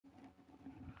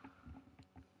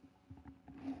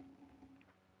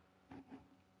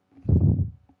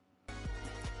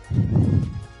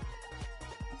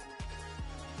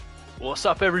What's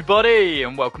up, everybody,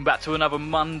 and welcome back to another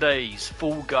Monday's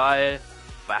Fall Guy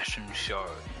Fashion Show.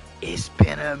 It's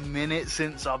been a minute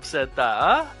since I've said that,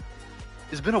 huh?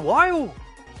 It's been a while.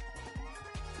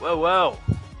 Well,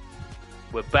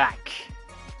 we're back.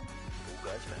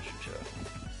 Fall Guys Fashion Show.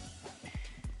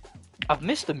 I've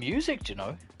missed the music, do you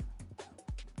know?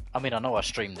 I mean, I know I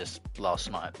streamed this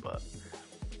last night, but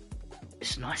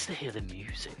it's nice to hear the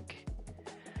music.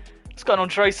 What's going on,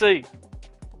 Tracy?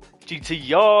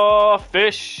 GTR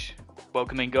Fish.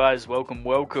 Welcome in, guys. Welcome.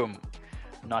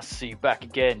 Nice to see you back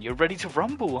again. You're ready to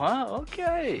rumble, huh?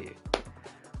 Okay.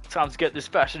 Time to get this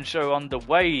fashion show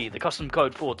underway. The custom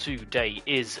code for today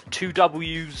is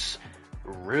 2Ws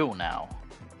real now.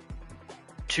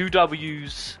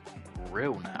 2Ws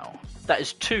real now. That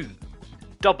is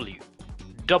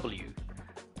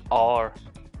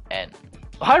 2WWRN.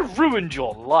 I ruined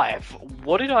your life.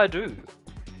 What did I do?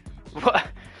 What?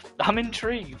 I'm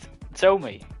intrigued. Tell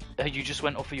me. You just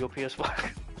went off of your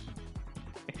PS5.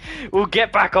 We'll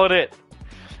get back on it.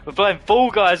 We're playing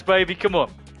Fall Guys, baby. Come on.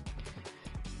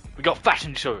 We got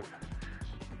fashion show.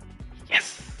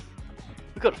 Yes.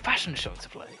 We got a fashion show to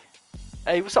play.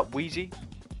 Hey, what's up, Ouija?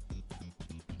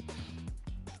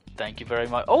 Thank you very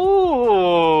much.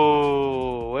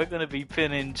 Oh, we're going to be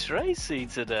pinning Tracy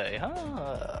today,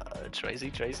 huh?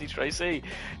 Tracy.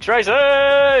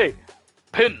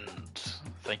 Pinned.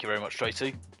 Thank you very much,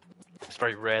 Tracy. It's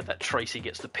very rare that Tracy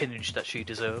gets the pinnage that she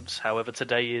deserves. However,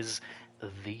 today is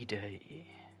the day.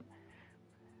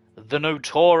 The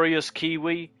notorious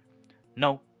Kiwi.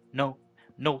 Notorious.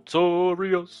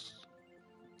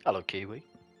 Hello, Kiwi.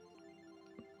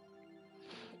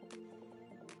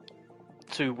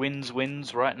 2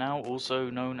 wins right now, also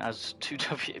known as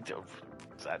 2W.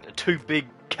 Two big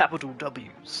capital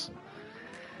W's.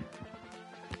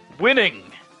 Winning.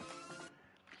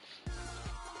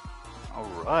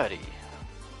 Alrighty.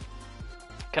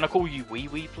 Can I call you Wee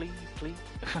Wee, please?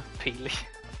 Peely.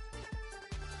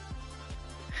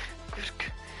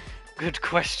 Good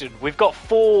question. We've got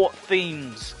 4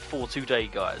 themes for today,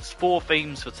 guys. 4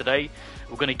 themes for today.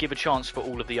 We're going to give a chance for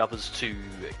all of the others to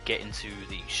get into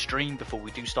the stream before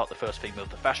we do start the first theme of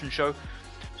the fashion show.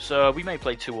 So we may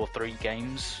play 2 or 3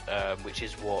 games, which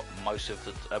is what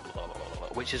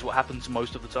happens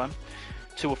most of the time.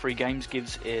 2 or 3 games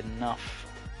gives enough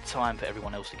time for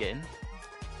everyone else to get in,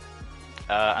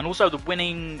 and also the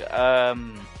winning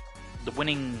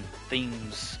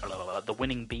themes, the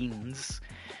winning beans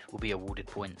will be awarded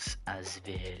points as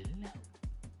well.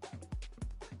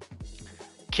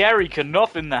 Kerry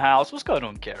Knopf in the house. What's going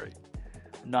on, Kerry?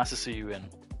 Nice to see you in.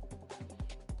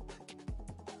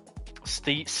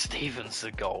 Steven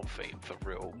Seagal theme for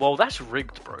real. Well, that's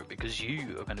rigged, bro, because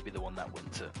you are going to be the one that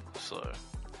wins it. So.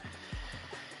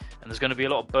 And there's going to be a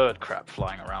lot of bird crap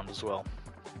flying around as well.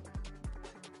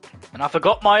 And I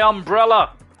forgot my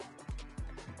umbrella!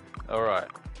 Alright.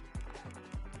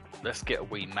 Let's get a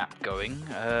wee map going.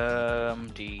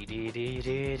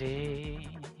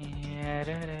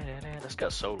 Let's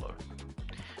get solo.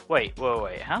 Wait.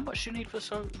 How much do you need for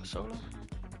solo?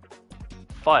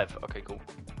 5. Okay, cool.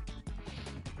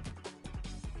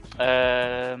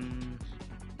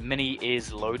 Mini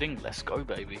is loading. Let's go,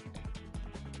 baby.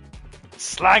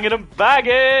 Slanging and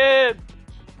bagging!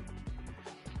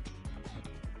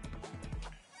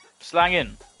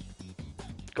 Slanging.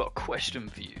 Got a question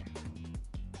for you.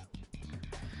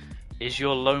 Is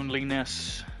your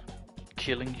loneliness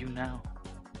killing you now?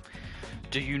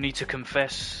 Do you need to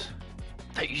confess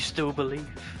that you still believe?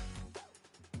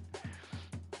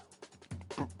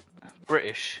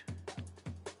 British.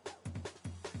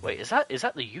 Wait, is that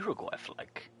the Uruguay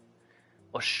flag?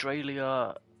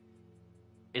 Australia.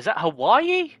 Is that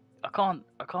Hawaii? I can't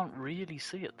really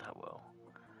see it that well.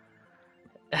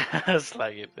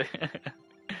 Slag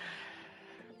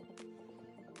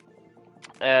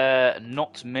it.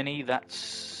 Not many.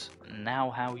 That's now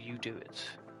how you do it.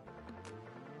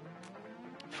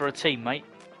 For a team, mate.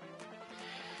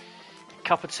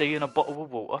 Cup of tea and a bottle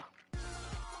of water.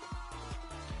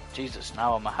 Jesus,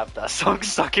 now I'm gonna have that song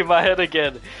stuck in my head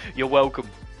again. You're welcome.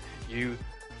 You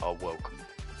are welcome.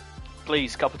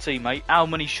 Please, cup of tea, mate. How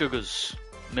many sugars?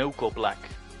 Milk or black?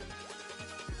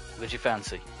 Which you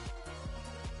fancy?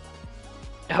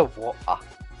 Oh, what?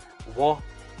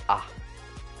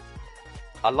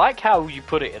 I like how you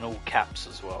put it in all caps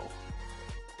as well.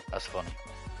 That's funny.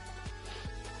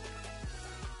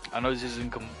 I know this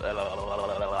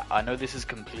is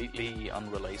completely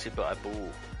unrelated, but I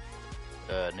bought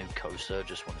a new coaster.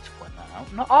 Just wanted to point that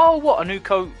out. No, oh, what? A new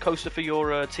coaster for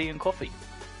your tea and coffee?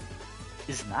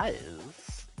 Is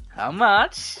nice. How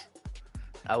much?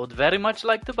 I would very much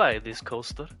like to buy this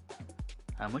coaster.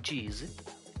 How much is it?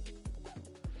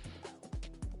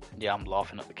 Yeah, I'm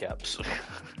laughing at the caps.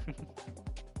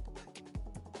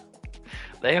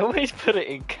 They always put it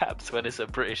in caps when it's a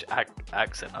British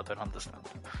accent. I don't understand.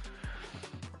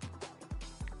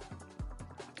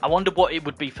 I wonder what it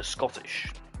would be for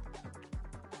Scottish.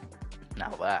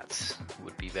 Now that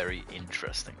would be very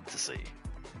interesting to see.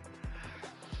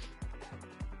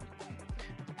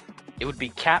 It would be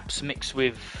caps mixed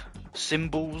with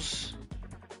symbols,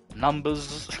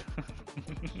 numbers.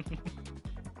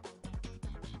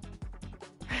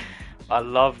 I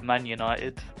love Man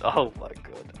United. Oh my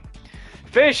god.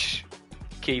 Fish!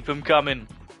 Keep them coming.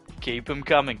 Keep them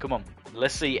coming. Come on.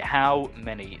 Let's see how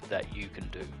many that you can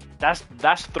do. That's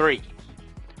 3.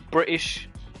 British,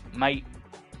 mate,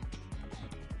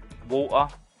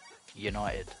 water,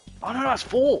 United. Oh no, that's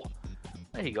 4.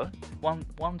 There you go. 1,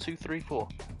 2, 3, 4.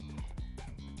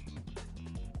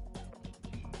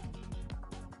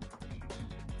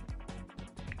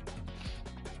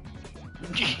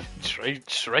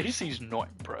 Tracy's not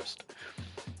impressed.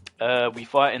 We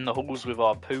fight in the halls with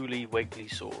our Pooley Wiggly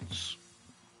swords.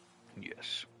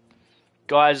 Yes.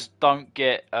 Guys, don't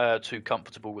get too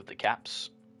comfortable with the caps.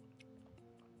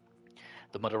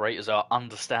 The moderators are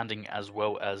understanding as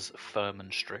well as firm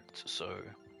and strict, so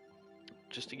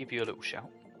just to give you a little shout.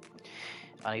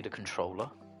 I need a controller.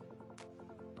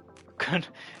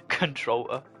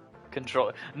 Controller.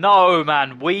 No,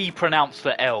 man, we pronounce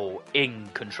the L in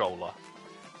controller.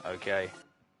 Okay.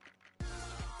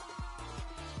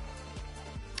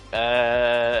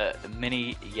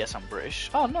 Mini, yes, I'm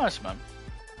British. Oh, nice, man.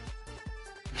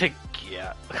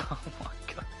 Yeah. Oh my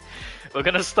god. We're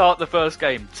gonna start the first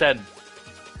game. 10,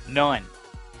 9,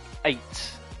 8,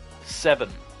 7,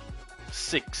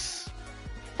 6,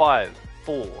 5,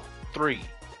 4, 3,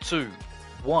 2,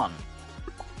 1.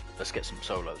 Let's get some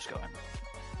solos going.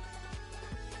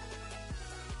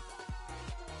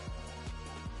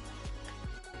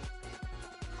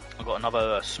 I've got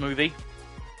another smoothie.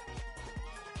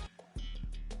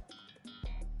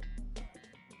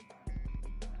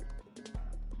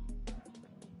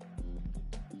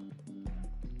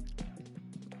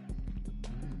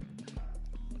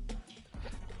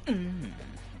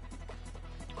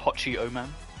 Hot Cheeto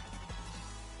man.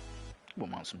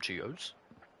 Wouldn't want some Cheetos.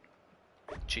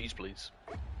 Cheese, please.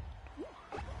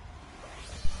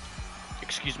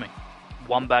 Excuse me.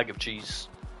 1 bag of cheese.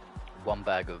 1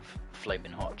 bag of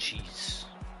flaming hot cheese.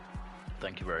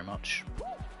 Thank you very much.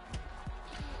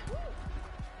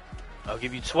 I'll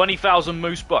give you 20,000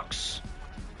 moose bucks.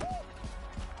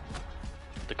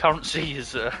 The currency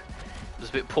is a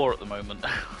bit poor at the moment.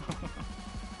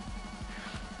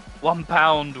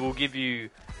 £1 will give you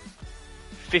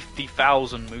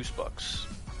 50,000 moose bucks.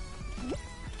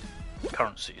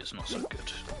 Currency is not so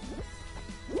good.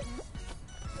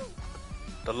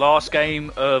 The last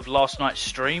game of last night's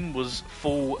stream was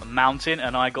full mountain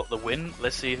and I got the win.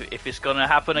 Let's see if it's gonna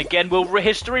happen again. Will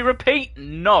history repeat?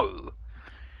 No.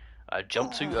 I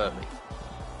jumped too early.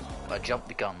 I jumped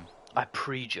the gun. I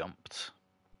pre-jumped.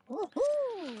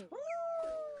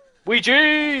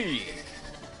 Ouija!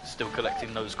 Still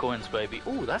collecting those coins, baby.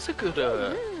 Oh, that's a good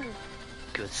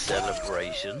good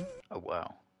celebration. Oh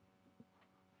wow.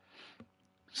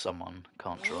 Someone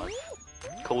can't drive.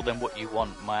 Call them what you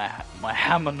want. My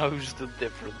hammer knows the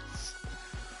difference.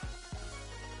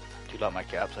 Do you like my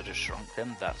caps? I just shrunk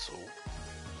them. That's all.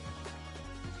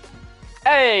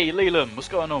 Hey, Leland, what's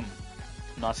going on?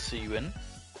 Nice to see you in.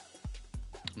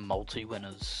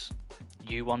 Multi-winners.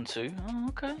 You won too? Oh,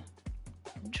 okay.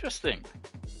 Interesting.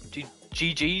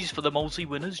 GG's for the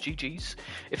multi-winners. GG's.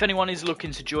 If anyone is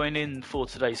looking to join in for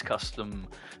today's custom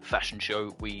fashion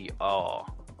show, we are.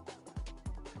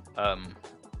 I'll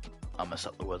mess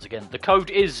up the words again. The code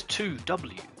is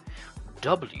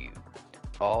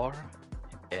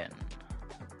 2WWRN.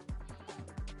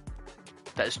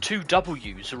 That is 2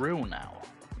 W's real now.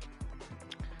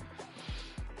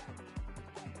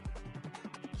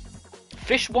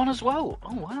 Fish won as well.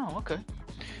 Oh wow, okay.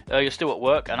 You're still at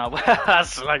work and I'm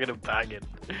slagging and banging.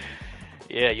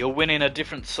 Yeah, you're winning a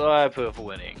different type of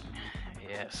winning.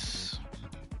 Yes.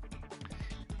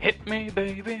 Hit me,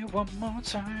 baby, one more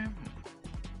time.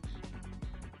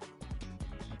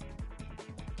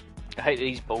 I hate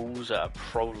these balls that are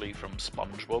probably from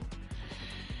SpongeBob.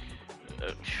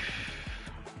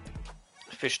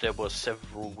 Fish, there were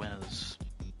several winners.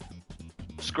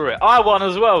 Screw it, I won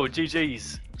as well.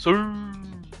 GG's. So,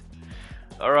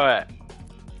 all right.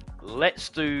 Let's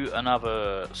do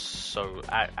another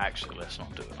actually, let's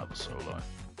not do another solo.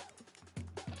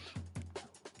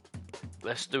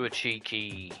 Let's do a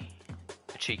cheeky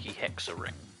hexa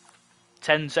ring.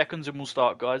 10 seconds and we'll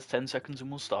start, guys. 10 seconds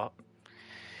and we'll start.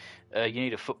 You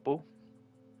need a football.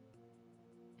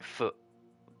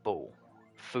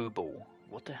 Fooball.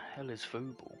 What the hell is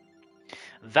Fooball?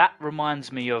 That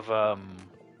reminds me of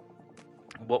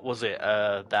what was it?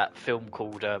 That film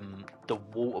called The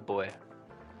Waterboy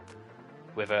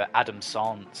with Adam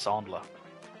Sandler,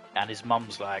 and his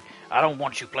mum's like, "I don't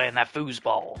want you playing that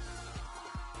foosball."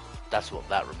 That's what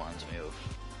that reminds me of.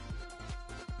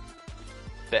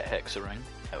 Bet Hexering.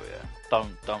 Hell yeah.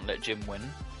 Don't let Jim win.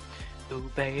 Ooh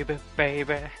baby,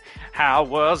 baby, how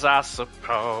was I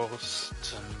supposed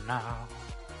to know?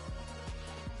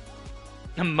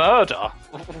 Murder?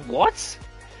 What?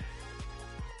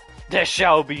 There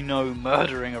shall be no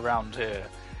murdering around here.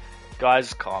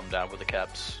 Guys, calm down with the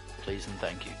caps. Please and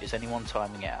thank you. Is anyone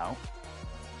timing it out?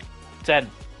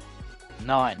 10,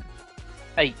 9,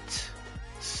 8,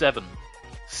 7,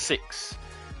 6,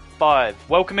 5.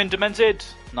 Welcome in, Demented.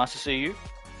 Nice to see you.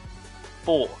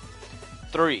 4,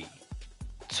 3,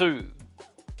 2,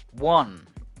 1.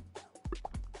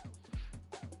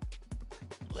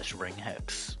 Let's ring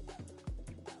Hex.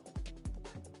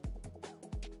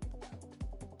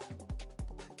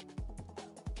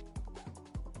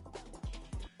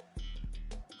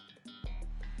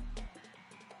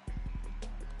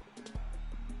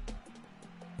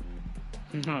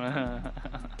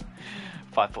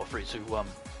 Five, four, three, two, one.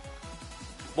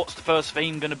 What's the first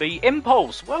theme going to be?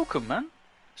 Impulse! Welcome, man.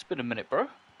 It's been a minute, bro.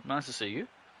 Nice to see you.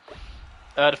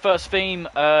 The first theme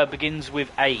begins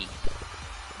with A.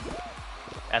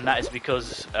 And that is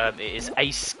because it is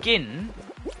a skin.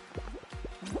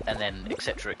 And then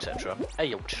etc, etc. Hey,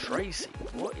 yo, Tracy,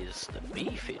 what is the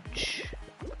beefage?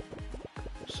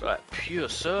 It's like pure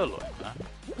sirloin, man.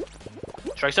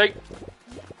 Tracy!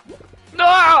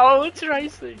 No,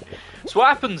 Tracy! So what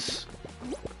happens?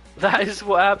 That is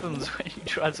what happens when you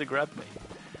try to grab me.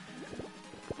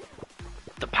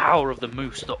 The power of the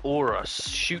moose, the aura,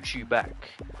 shoots you back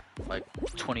like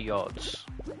 20 yards.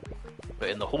 But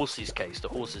in the horse's case, the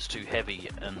horse is too heavy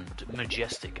and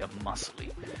majestic and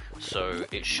muscly, so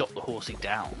it shot the horsey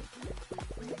down.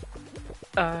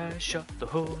 I shot the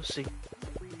horsey,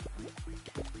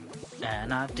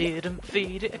 and I didn't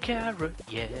feed it a carrot,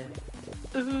 yeah.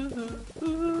 Ooh,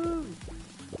 ooh.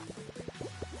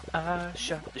 I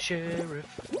shot the sheriff,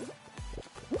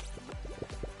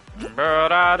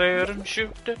 but I didn't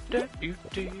shoot that you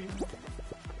did.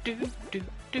 Do, do,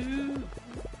 do.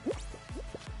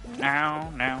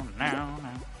 Now, now, now,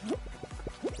 now.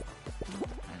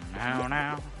 Now,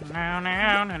 now, now,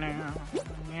 now, now,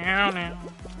 now, now,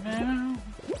 now.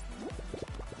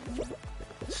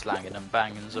 Slanging and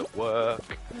bangings at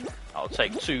work. I'll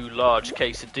take 2 large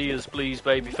quesadillas, please,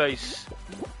 babyface.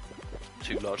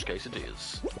 2 large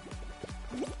quesadillas.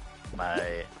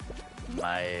 My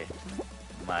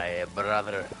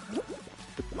brother.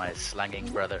 My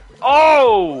slanging brother.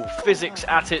 Oh! Physics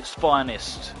at its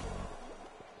finest.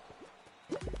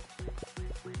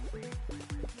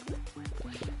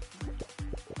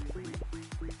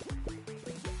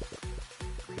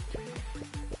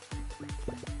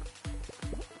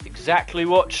 Exactly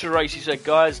what Shiraisi said,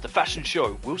 guys. The fashion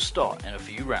show will start in a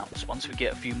few rounds. Once we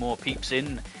get a few more peeps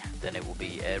in, then it will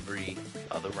be every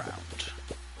other round.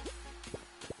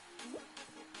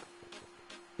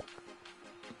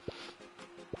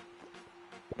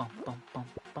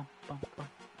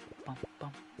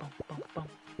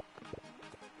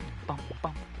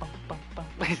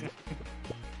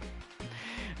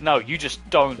 No, you just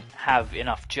don't have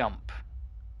enough jump.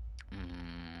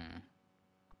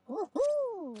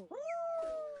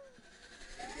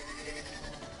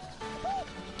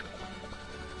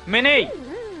 Minnie!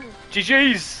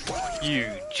 GG's! You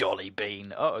jolly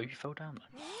bean. Uh oh, you fell down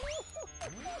there.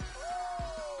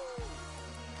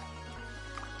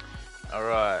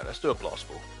 Alright, let's do a blast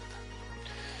ball.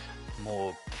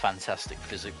 More fantastic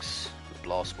physics with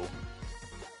blast ball.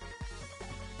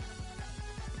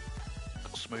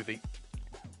 Got smoothie.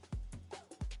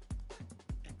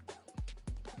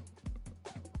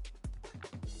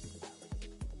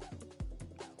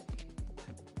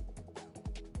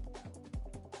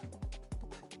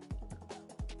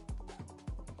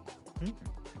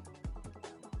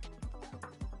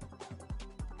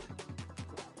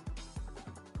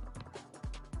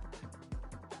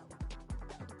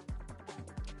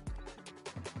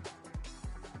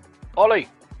 Ollie!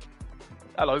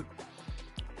 Hello.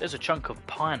 There's a chunk of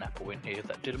pineapple in here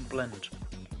that didn't blend.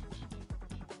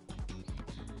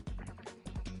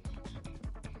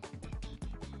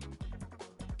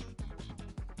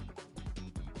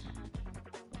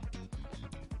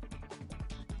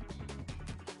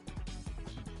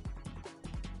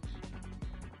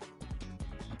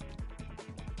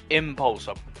 Impulse,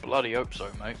 I bloody hope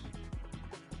so, mate.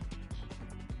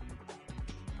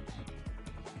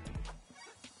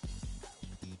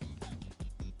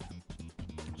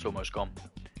 It's almost gone.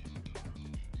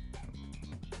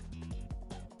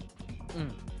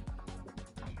 Mm.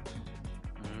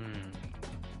 Mm.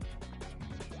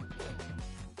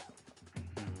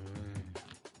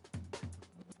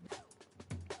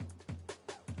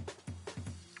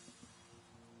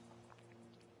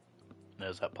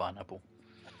 There's that pineapple.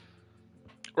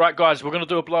 Right, guys, we're going to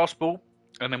do a blast ball,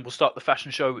 and then we'll start the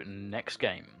fashion show next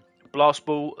game. Blast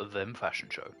ball, then fashion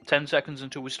show. 10 seconds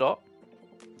until we start.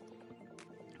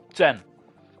 10,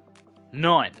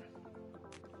 9,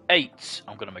 8.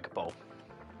 I'm going to make a bowl.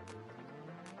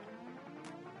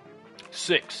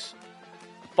 6,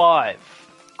 5.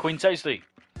 Queen Tasty.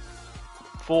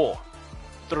 4,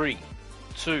 3,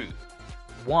 2,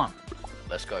 1.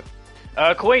 Let's go.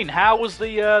 Queen, how was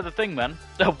the thing, man?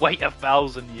 Wait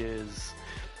 1,000 years.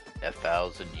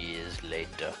 1,000 years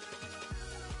later.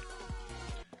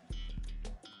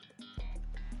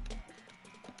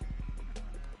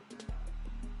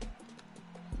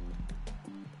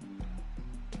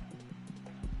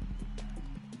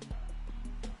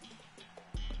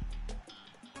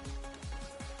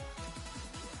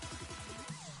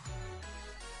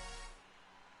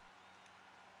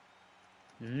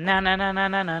 Na na na na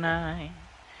na na na.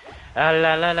 La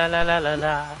la la la la la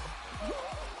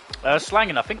la.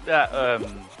 Slanging, I think that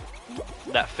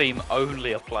that theme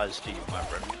only applies to you, my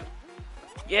friend.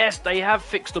 Yes, they have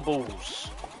fixed the balls.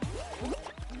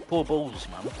 Poor balls,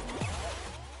 man.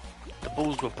 The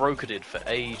balls were brokered for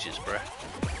ages, bruh.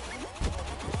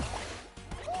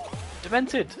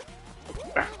 Demented.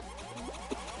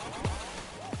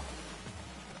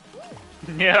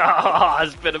 Yeah,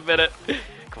 it's been a minute.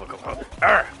 Come on, come on.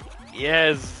 Arr!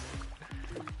 Yes.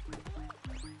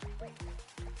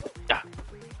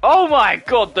 Oh my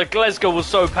god, the Glasgow was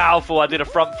so powerful, I did a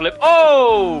front flip.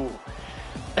 Oh!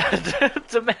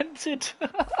 Demented.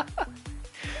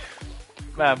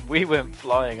 Man, we went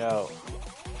flying out.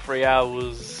 3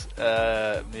 hours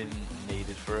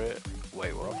needed for it.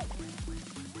 Wait, what?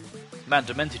 Man,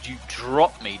 Demented, you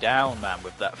dropped me down, man,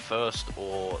 with that first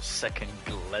or second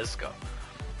Glasgow.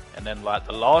 And then, like,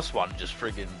 the last one just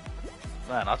friggin'...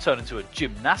 Man, I turned into a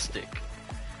gymnastic.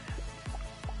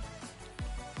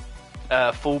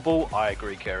 Full ball? I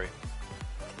agree, Kerry.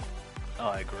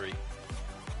 I agree.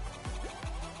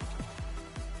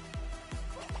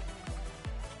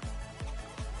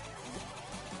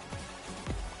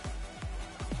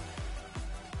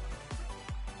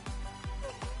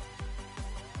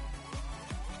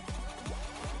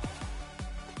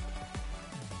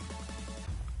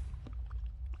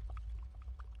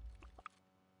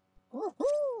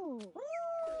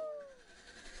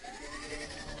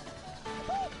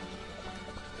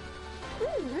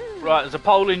 Right, there's a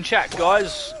poll in chat,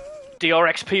 guys.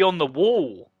 DRXP on the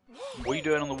wall. What are you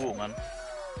doing on the wall, man?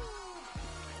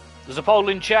 There's a poll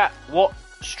in chat. What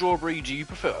strawberry do you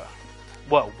prefer?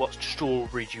 Well, what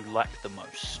strawberry do you like the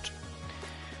most?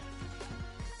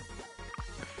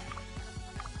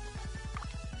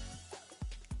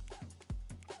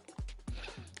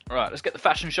 Right, let's get the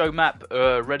fashion show map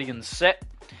ready and set.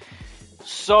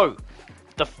 So,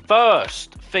 the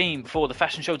first theme for the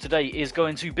fashion show today is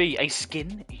going to be a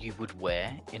skin you would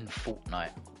wear in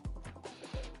Fortnite.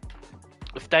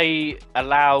 If they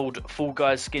allowed Fall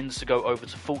Guys skins to go over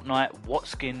to Fortnite, what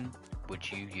skin would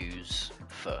you use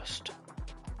first?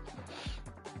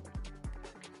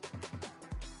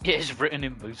 It is written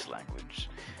in Moose language.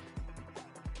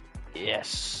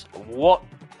 Yes. What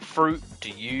fruit do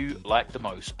you like the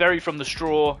most? Berry from the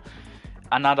straw,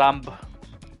 anadamb,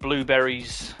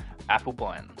 blueberries, apple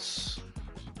pines.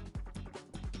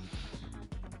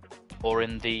 Or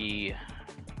in the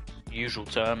usual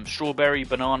term, strawberry,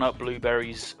 banana,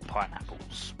 blueberries,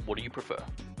 pineapples. What do you prefer?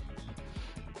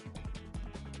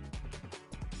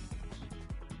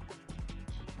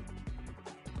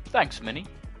 Thanks, Minnie.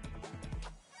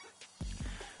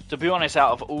 To be honest,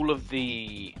 out of all of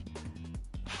the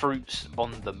fruits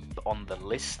on the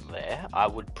list there, I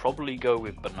would probably go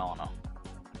with banana.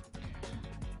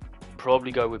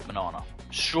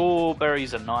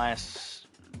 Strawberries are nice.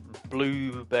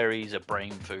 Blueberries are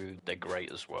brain food. They're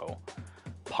great as well.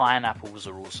 Pineapples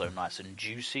are also nice and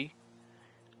juicy.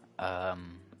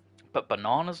 But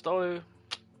bananas, though,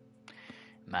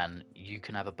 man, you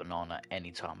can have a banana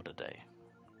any time of the day,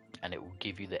 and it will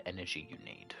give you the energy you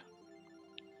need.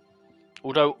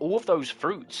 Although all of those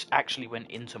fruits actually went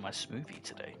into my smoothie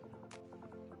today.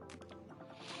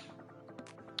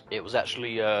 It was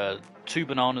actually 2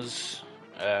 bananas,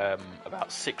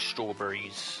 about 6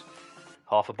 strawberries,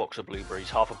 half a box of blueberries,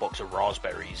 half a box of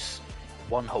raspberries,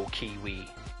 1 whole kiwi,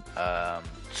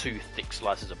 2 thick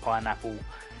slices of pineapple,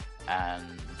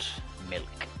 and milk.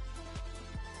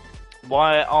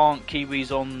 Why aren't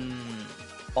Kiwis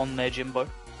on there, Jimbo?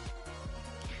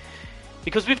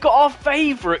 Because we've got our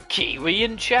favourite Kiwi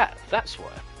in chat. That's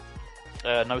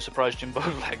why. No surprise, Jimbo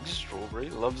likes strawberry,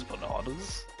 loves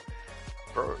bananas.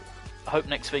 Bro, I hope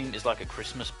next theme is like a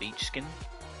Christmas beach skin.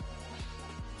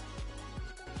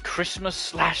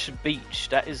 Christmas/beach.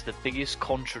 That is the biggest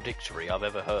contradictory I've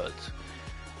ever heard.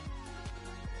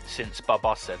 Since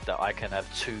Baba said that I can have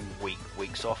 2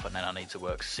 weeks off and then I need to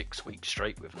work 6 weeks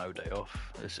straight with no day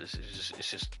off. It's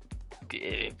just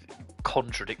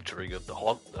contradictory of the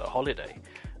holiday.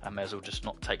 I may as well just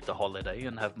not take the holiday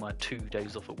and have my 2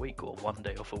 days off a week or 1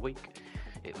 day off a week.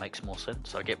 It makes more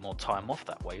sense. I get more time off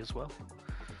that way as well.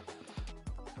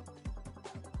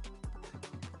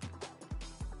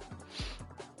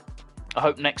 I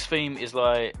hope next theme is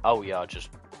like... Oh yeah, I just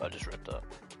read that.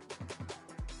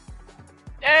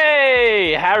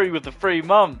 Hey! Harry with the 3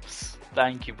 months!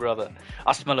 Thank you, brother.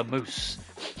 I smell a moose.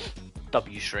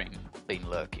 W-Stream, been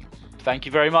lurking. Thank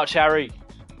you very much, Harry.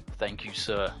 Thank you,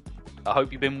 sir. I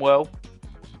hope you've been well.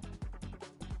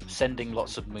 Sending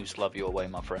lots of moose love your way,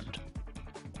 my friend.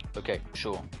 Okay,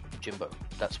 sure. Jimbo,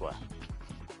 that's why.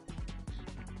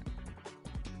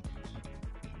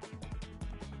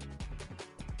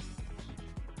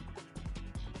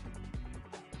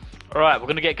 Alright, we're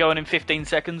going to get going in 15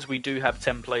 seconds. We do have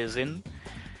 10 players in.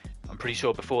 I'm pretty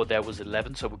sure before there was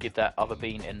 11, so we'll give that other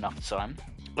bean enough time.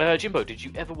 Jimbo, did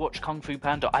you ever watch Kung Fu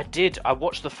Panda? I did. I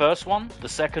watched the first one, the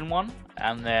second one,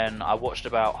 and then I watched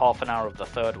about half an hour of the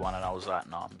third one, and I was like,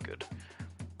 nah, I'm good.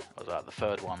 I was like, the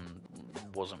third one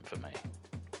wasn't for me.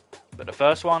 But the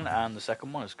first one and the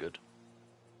second one is good.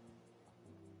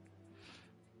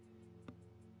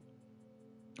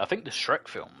 I think the Shrek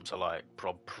films are like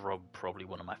probably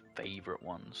one of my favourite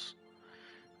ones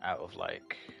out of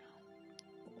like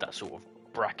that sort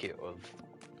of bracket of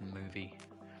movie.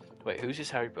 Wait, who's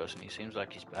this Harry person? He seems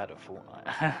like he's bad at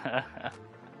Fortnite.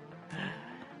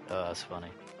 Oh, that's funny.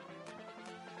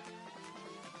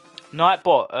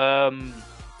 Nightbot, do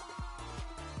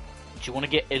you want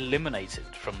to get eliminated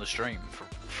from the stream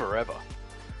forever?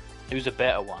 Who's a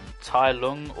better one, Tai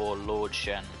Lung or Lord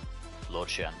Shen? Lord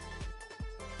Shen.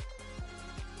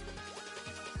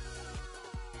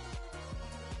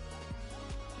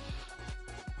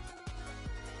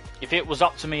 If it was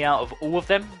up to me out of all of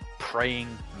them, Praying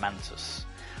Mantis.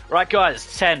 Right,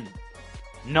 guys, 10,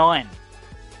 9,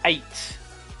 8,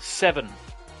 7,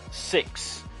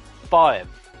 6, 5,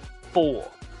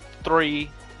 4, 3,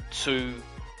 2,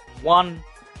 1.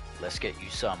 Let's get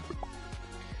you some.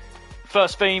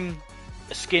 First theme,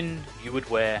 a skin you would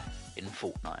wear in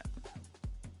Fortnite.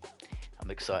 I'm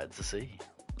excited to see.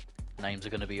 Names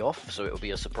are going to be off, so it'll be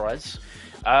a surprise.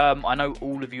 I know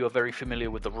all of you are very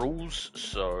familiar with the rules,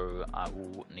 so I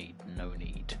will need no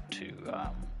need to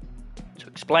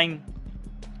explain.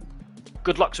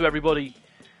 Good luck to everybody,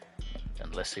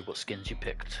 and let's see what skins you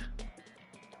picked.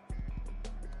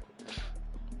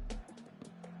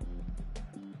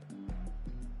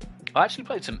 I actually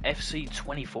played some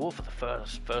FC24 for the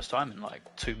first time in like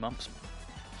 2 months.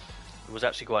 It was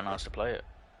actually quite nice to play it.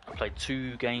 I played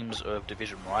 2 games of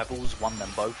Division Rivals, won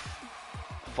them both,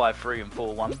 5-3 and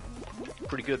 4-1.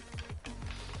 Pretty good.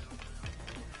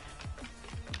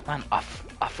 Man, I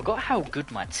forgot how good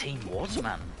my team was,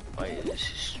 man. Like, it's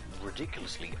just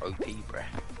ridiculously OP, bruh.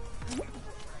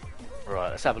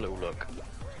 Right, let's have a little look.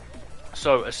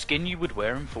 So, a skin you would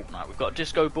wear in Fortnite. We've got a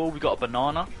disco ball, we've got a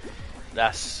banana.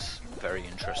 That's very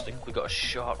interesting. We've got a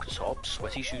shark top,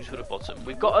 sweaty shoes for the bottom.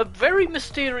 We've got a very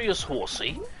mysterious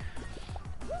horsey.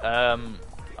 Aye,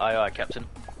 aye, Captain.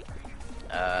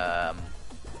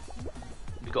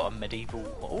 We've got a medieval.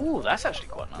 Oh, that's actually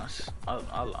quite nice.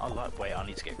 I like. Wait, I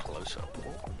need to get closer.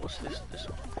 What's this? This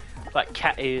one? Like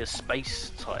cat ear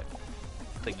space type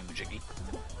thingamajiggy.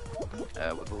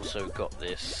 We've also got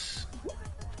this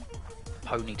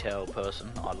ponytail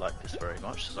person. I like this very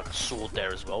much. There's like a sword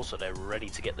there as well, so they're ready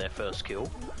to get their first kill.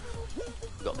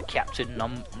 We've got the Captain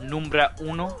Number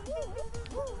Uno.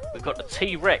 We've got the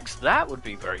T-Rex. That would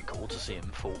be very cool to see in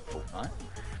Fortnite.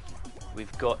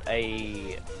 We've got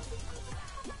a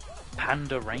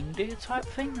panda reindeer type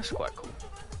thing. That's quite cool.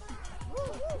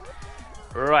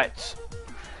 Right.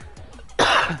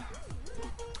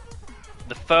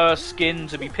 The first skin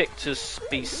to be picked to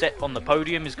be set on the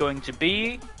podium is going to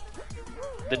be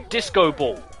the Disco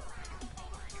Ball.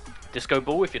 Disco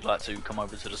Ball, if you'd like to come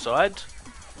over to the side.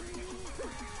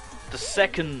 The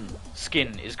second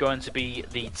skin is going to be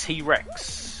the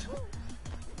T-Rex.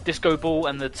 Disco Ball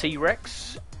and the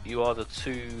T-Rex, you are the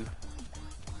 2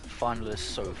 finalists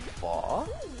so far.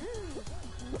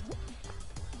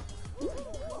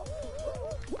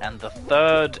 And the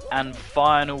third and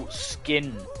final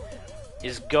skin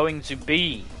is going to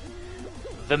be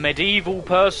the medieval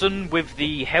person with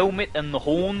the helmet and the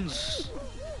horns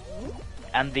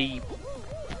and the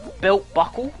belt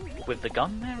buckle with the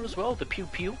gun there as well, the pew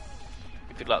pew,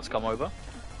 if you'd like to come over.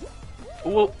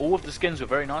 All of the skins were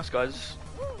very nice, guys.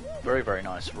 Very, very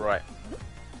nice. Right.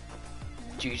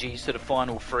 GG's to the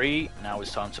final three. Now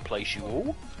it's time to place you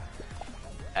all.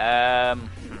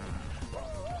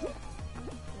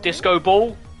 Disco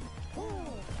Ball.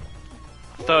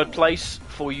 Third place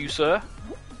for you, sir.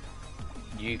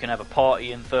 You can have a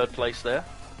party in third place there.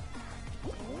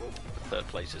 Third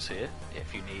place is here,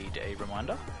 if you need a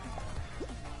reminder.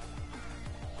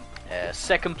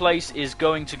 Second place is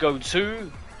going to go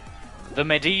to the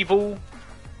medieval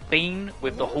bean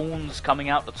with the horns coming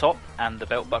out the top and the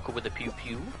belt buckle with the pew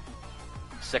pew.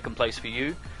 Second place for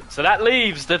you. So that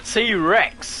leaves the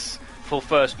T-Rex for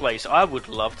first place. I would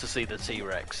love to see the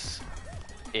T-Rex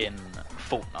in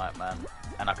Fortnite, man.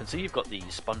 And I can see you've got the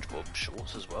SpongeBob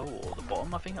shorts as well, or the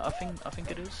bottom. I think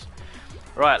it is.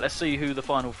 Right, let's see who the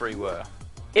final three were.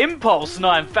 Impulse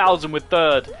 9000 with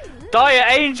third. Dire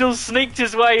Angel sneaked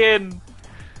his way in,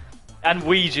 and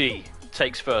Ouija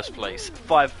takes first place.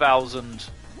 5,000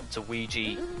 to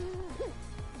Ouija,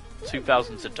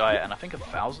 2,000 to Dire, and I think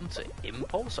 1,000 to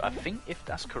Impulse. I think if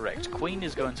that's correct, Queen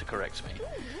is going to correct me.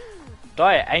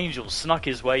 Dire Angel snuck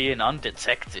his way in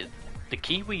undetected. The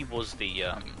Kiwi was the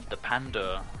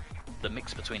panda, the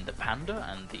mix between the panda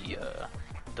and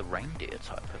the reindeer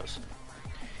type person.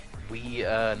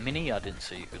 Mini, I didn't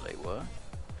see who they were.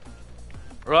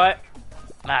 Right,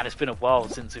 man, it's been a while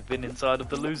since we've been inside of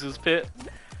the losers pit.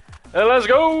 Let's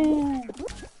go!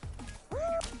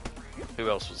 Who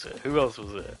else was it? Who else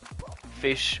was it?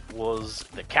 Fish was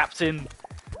the captain.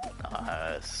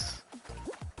 Nice.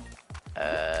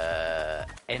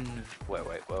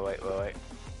 Wait.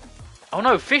 Oh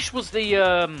no, Fish was the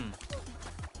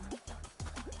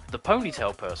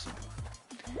ponytail person.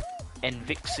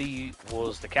 Envixie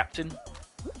was the captain.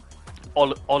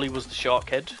 Ollie was the shark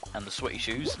head and the sweaty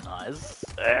shoes. Nice.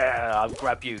 I'll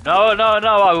grab you. No,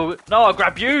 I'll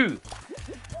grab you.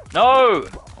 No,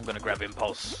 I'm gonna grab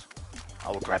Impulse. I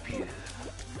will grab you.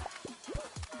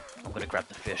 I'm gonna grab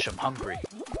the fish. I'm hungry.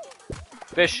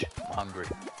 Fish, I'm hungry.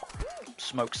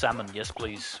 Smoked salmon, yes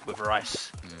please, with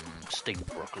rice. Steamed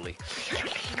broccoli.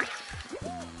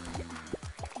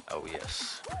 Oh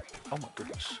yes. Oh my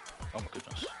goodness. Oh my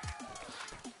goodness.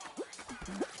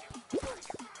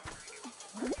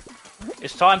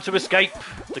 It's time to escape.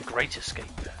 The great escape.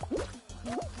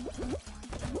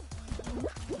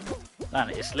 Man,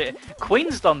 it's lit.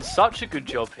 Queen's done such a good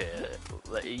job here.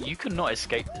 You cannot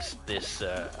escape this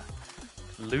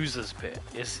losers pit.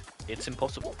 It's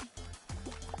impossible.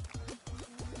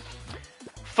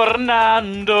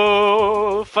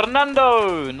 Fernando,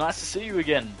 nice to see you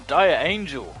again. Dire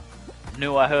Angel,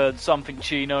 knew I heard something.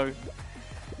 Chino,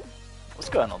 what's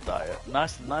going on, Dire?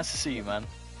 Nice to see you, man.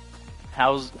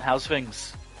 How's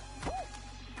things?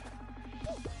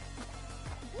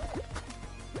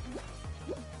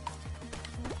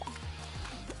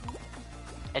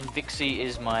 Envixie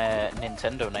is my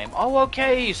Nintendo name. Oh,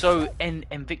 okay. So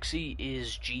Envixie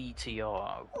is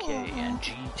GTR. Okay, and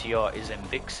GTR is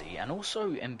Envixie, and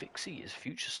also Envixie is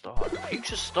Future Star.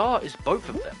 Future Star is both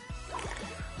of them.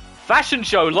 Fashion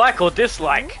show, like or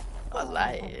dislike? I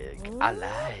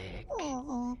like.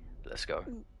 Let's go.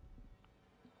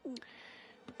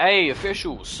 Hey,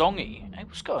 official, Songy. Hey,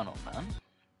 what's going on, man?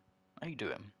 How you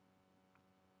doing?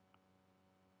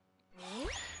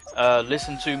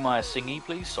 Listen to my singy,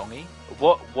 please, Songy.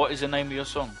 What is the name of your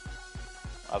song?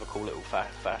 I have a cool little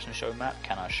fashion show map.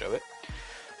 Can I show it?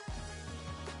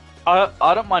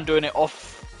 I don't mind doing it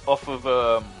off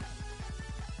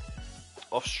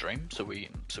stream, so we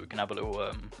can have a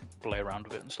little play around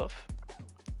with it and stuff.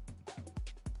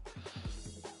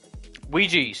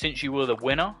 Ouija, since you were the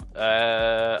winner,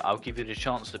 I'll give you the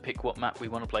chance to pick what map we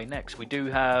want to play next. We do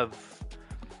have,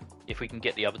 if we can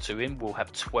get the other two in, we'll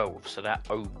have 12, so that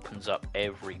opens up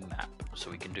every map,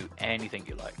 so we can do anything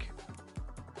you like.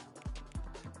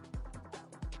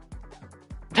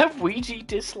 The Ouija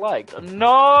disliked.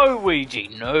 No, Ouija,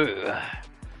 no.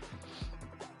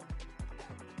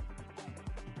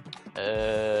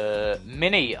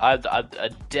 Mini, I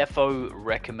defo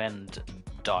recommend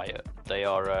Diet.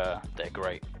 They're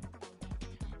great.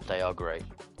 They are great.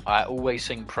 I always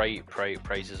sing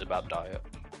praises about Diet.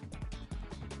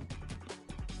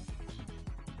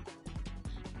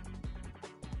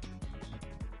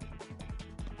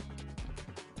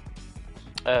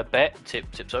 Bet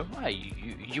tiptoe. Hey,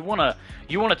 you wanna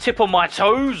tip on my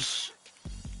toes?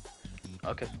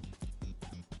 Okay.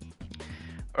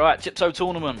 Alright, Tiptoe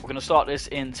Tournament. We're going to start this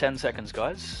in 10 seconds,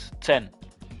 guys. 10,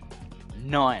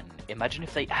 9. Imagine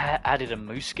if they added a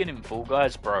moose skin in Fall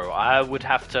Guys, bro. I would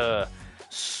have to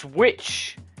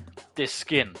switch this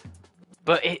skin.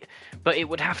 But it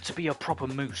would have to be a proper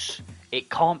moose. It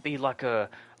can't be like a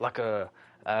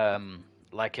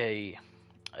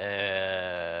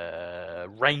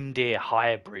reindeer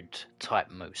hybrid type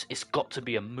moose. It's got to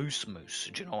be a moose.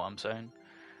 Do you know what I'm saying?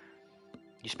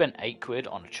 You spent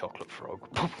 £8 on a chocolate frog.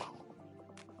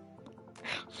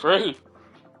 3,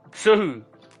 2,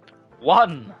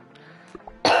 1.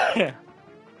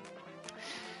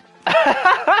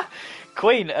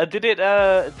 Queen, did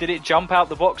it jump out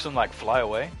the box and like fly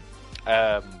away?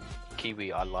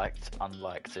 Kiwi, I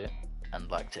unliked it, and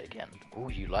liked it again. Oh,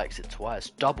 you liked it twice,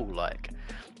 double like,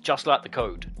 just like the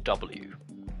code W.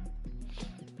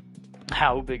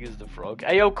 How big is the frog?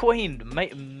 Hey, yo, Queen,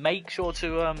 make sure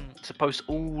to post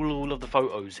all of the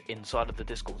photos inside of the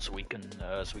Discord so we can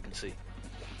see.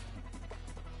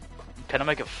 Can I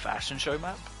make a fashion show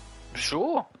map?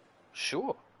 Sure.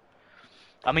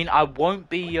 I mean, I won't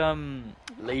be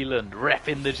Leland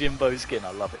repping the Jimbo skin.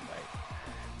 I love it, mate.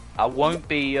 I won't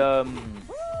be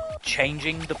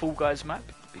changing the Fall Guys map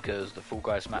because the Fall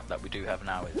Guys map that we do have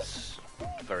now is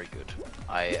very good.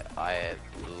 I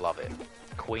love it.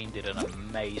 Queen did an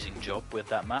amazing job with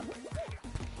that map,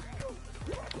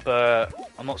 but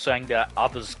I'm not saying that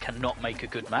others cannot make a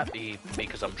good map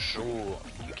because I'm sure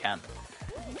you can,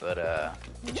 but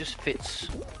it just fits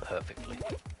perfectly.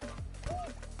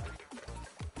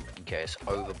 Okay, it's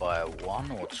over by a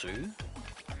 1 or 2.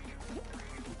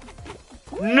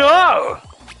 No!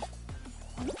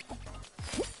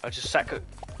 I just sack it.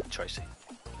 Tracy.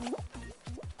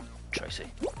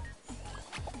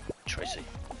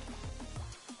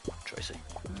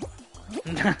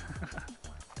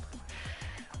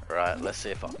 Right, let's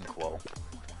see if I can quell.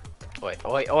 Wait,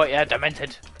 yeah,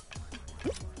 demented.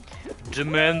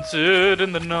 Demented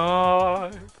in the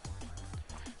night,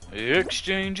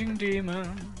 exchanging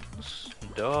demons,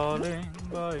 darling,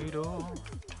 by door.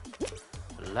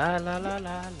 La la la la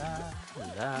la,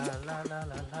 la la la la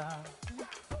la,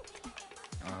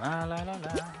 la la la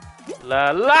la,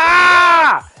 la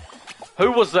la.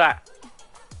 Who was that?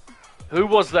 Who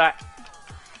was that?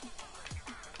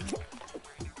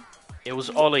 It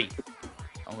was Ollie.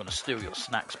 I'm gonna steal your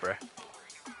snacks, bruh.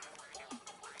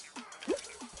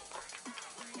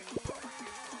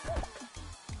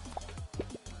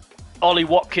 Ollie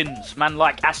Watkins, man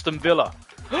like Aston Villa.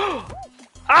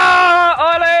 Ah,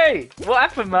 Ollie! What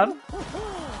happened, man?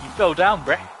 You fell down,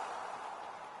 bruh.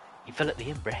 You fell at the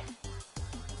end, bruh.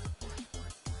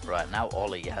 Right, now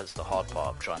Ollie has the hard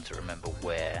part of trying to remember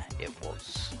where it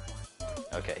was.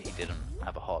 Okay, he didn't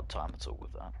have a hard time at all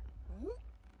with that.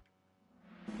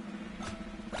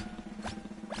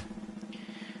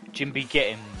 Jimby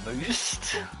getting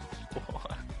moosed.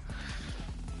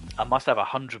 I must have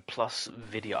 100+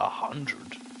 video.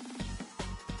 100.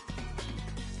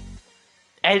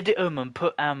 Edit them and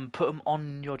put them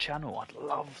on your channel.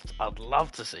 I'd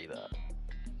love to see that.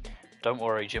 Don't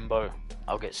worry, Jimbo.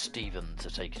 I'll get Steven to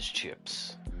take his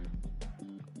chips.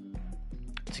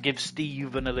 To give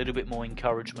Steven a little bit more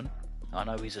encouragement. I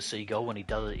know he's a seagull and he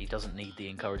doesn't need the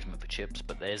encouragement for chips,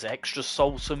 but there's extra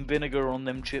salt and vinegar on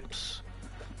them chips.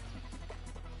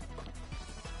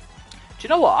 Do you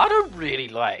know what? I don't really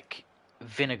like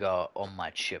vinegar on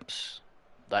my chips.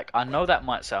 Like, I know that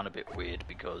might sound a bit weird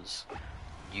because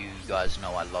you guys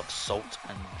know I love salt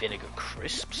and vinegar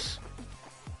crisps,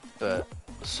 but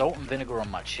salt and vinegar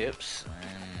on my chips,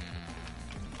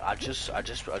 I just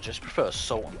prefer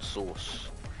salt and sauce.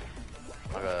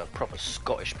 Like a proper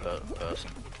Scottish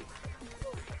person.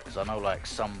 Because I know like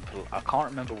I can't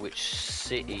remember which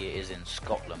city it is in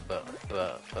Scotland, but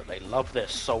they love their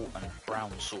salt and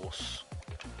brown sauce.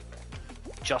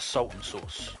 Just salt and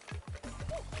sauce.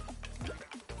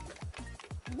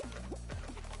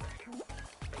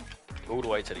 All the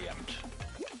way to the end.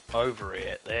 Over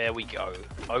it. There we go.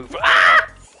 Over. Ah!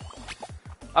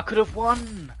 I could have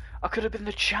won. I could have been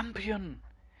the champion.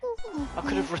 I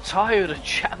could have retired a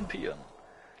champion.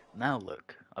 Now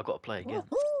look, I've got to play again.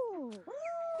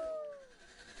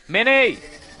 Minnie!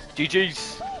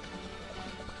 GG's.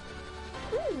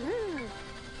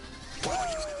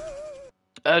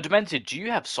 Demented, do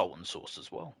you have salt and sauce as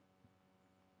well?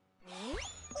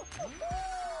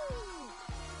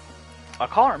 I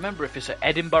can't remember if it's an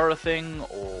Edinburgh thing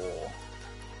or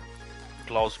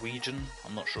Glaswegian.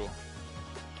 I'm not sure.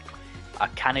 I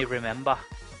can't remember.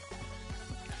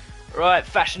 Right,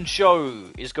 fashion show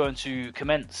is going to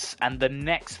commence, and the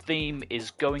next theme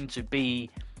is going to be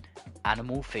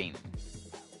animal theme.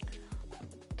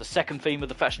 The second theme of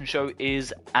the fashion show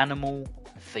is animal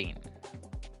theme.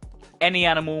 Any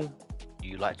animal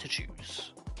you like to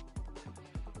choose.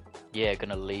 Yeah,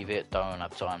 gonna leave it. Don't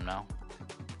have time now.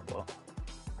 What?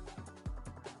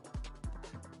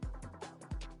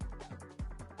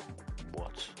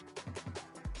 What?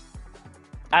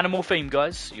 Animal theme,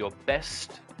 guys. Your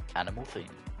best animal theme.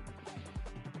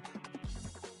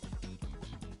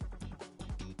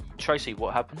 Tracy,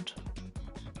 what happened?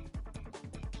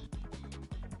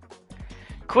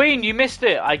 Queen, you missed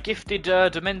it. I gifted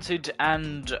Demented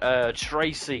and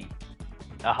Tracy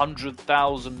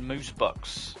 100,000 moose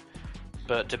bucks,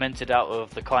 but Demented, out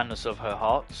of the kindness of her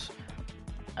heart,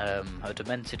 her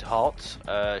demented heart,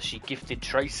 she gifted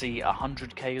Tracy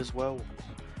 100k as well.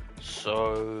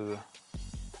 So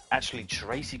actually,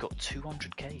 Tracy got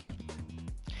 200k.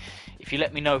 If you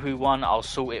let me know who won, I'll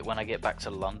sort it when I get back to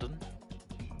London.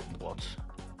 What?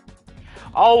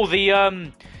 Oh,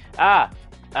 the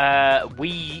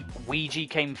Ouija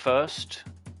came first,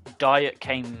 Diet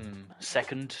came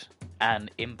second, and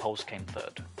Impulse came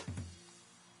third.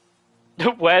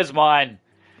 Where's mine?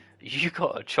 You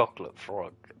got a chocolate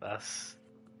frog. That's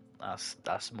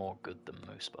more good than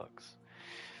moose bucks.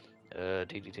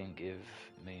 Dee Dee didn't give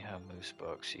me her moose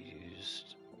bucks. She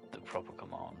used the proper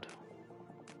command.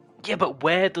 Yeah, but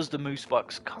where does the moose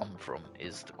bucks come from?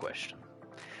 Is the question.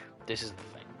 This is the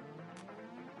thing.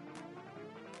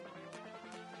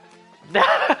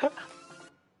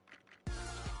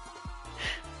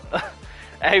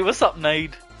 Hey, what's up,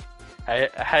 Nade? Hey,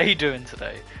 how you doing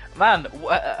today? Man,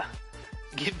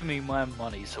 give me my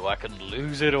money so I can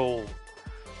lose it all.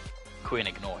 Queen,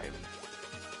 ignore him.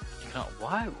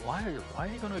 Why are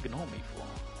you gonna ignore me for?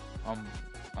 I'm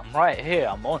right here.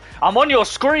 I'm on your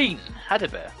screen. Had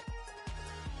it there.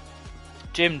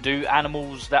 Jim, do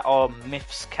animals that are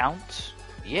myths count?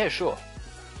 Yeah, sure.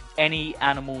 Any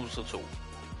animals at all.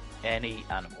 Any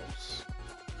animals.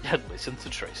 Listen to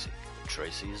Tracy.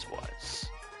 Tracy is wise.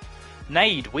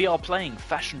 Nade, we are playing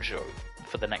Fashion Show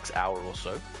for the next hour or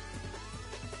so.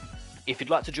 If you'd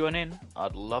like to join in,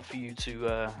 I'd love for you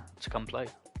to come play.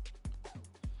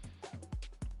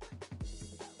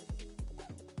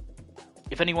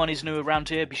 If anyone is new around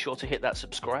here, be sure to hit that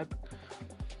subscribe.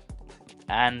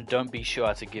 And don't be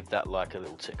shy to give that like a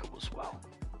little tickle as well.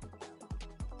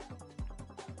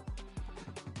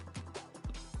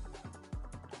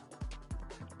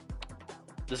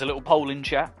 There's a little poll in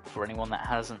chat for anyone that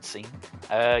hasn't seen.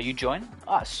 You join?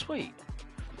 Ah, sweet.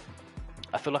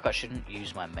 I feel like I shouldn't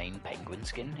use my main penguin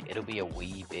skin. It'll be a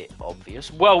wee bit obvious.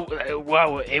 Well,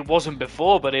 it wasn't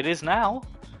before, but it is now.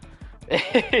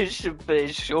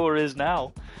 It sure is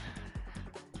now.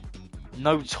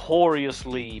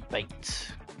 Notoriously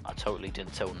bait. I totally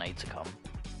didn't tell Nate to come.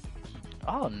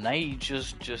 Oh, Nate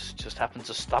just happened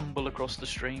to stumble across the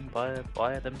stream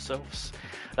by themselves.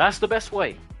 That's the best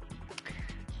way.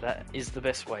 That is the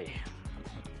best way.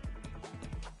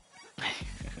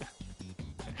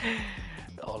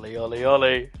 Ollie, ollie,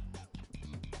 ollie.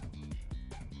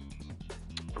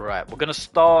 Right, we're gonna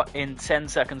start in 10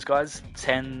 seconds, guys.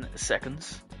 10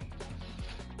 seconds.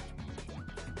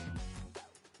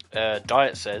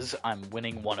 Diet says, I'm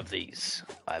winning one of these.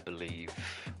 I believe.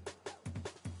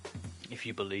 If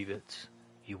you believe it,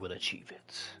 you will achieve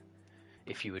it.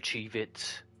 If you achieve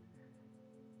it...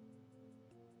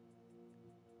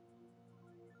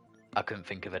 I couldn't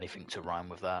think of anything to rhyme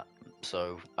with that,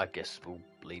 so I guess we'll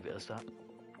leave it as that.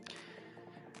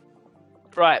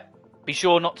 Right, be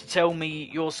sure not to tell me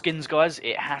your skins, guys.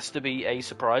 It has to be a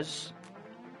surprise.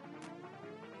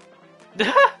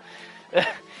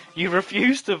 You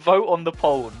refuse to vote on the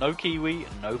poll. No Kiwi,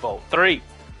 no Volt. 3,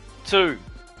 2,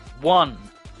 1.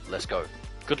 Let's go.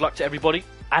 Good luck to everybody.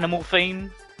 Animal theme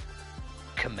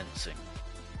commencing.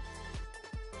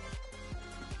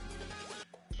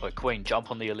 Wait, Queen,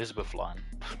 jump on the Elizabeth line.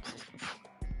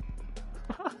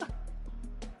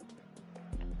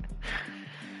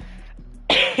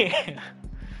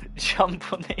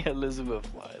 Jump on the Elizabeth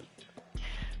line.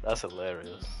 That's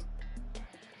hilarious.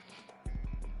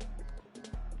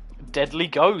 Deadly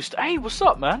Ghost. Hey, what's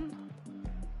up, man?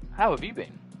 How have you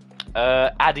been?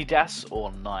 Adidas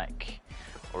or Nike?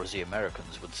 Or as the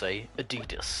Americans would say,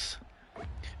 Adidas.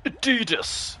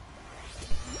 Adidas!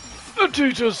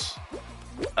 Adidas!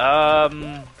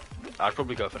 I'd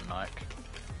probably go for Nike.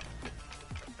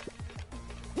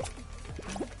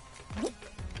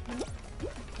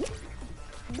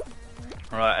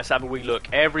 Right, let's have a wee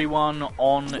look. Everyone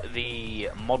on the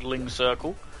modelling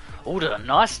circle. Oh, there's a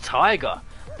nice tiger.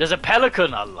 There's a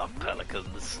pelican. I love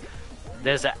pelicans.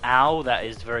 There's an owl that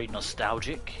is very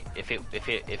nostalgic. If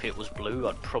it was blue,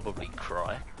 I'd probably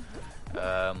cry.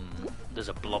 There's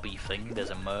a blobby thing. There's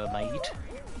a mermaid.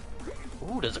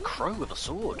 Ooh, there's a crow with a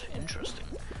sword. Interesting.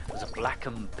 There's a black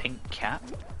and pink cat.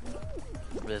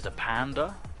 There's a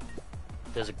panda.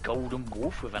 There's a golden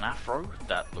wolf with an afro.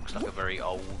 That looks like a very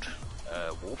old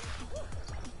wolf.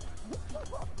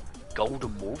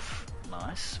 Golden wolf.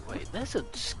 Nice. Wait, there's a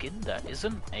skin that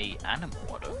isn't a animal,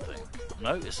 I don't think.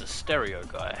 No, it's a stereo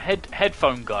guy.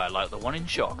 Headphone guy, like the one in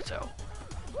Shark Tale.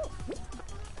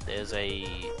 There's a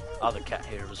other cat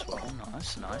here as well.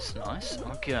 Nice, nice, nice.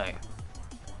 Okay.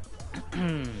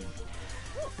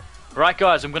 Right,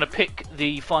 guys, I'm going to pick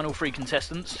the final 3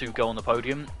 contestants to go on the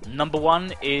podium. Number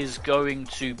 1 is going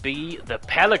to be the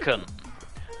pelican.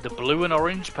 The blue and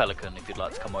orange pelican, if you'd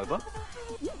like to come over.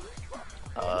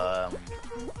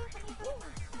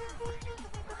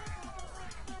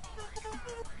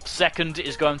 Second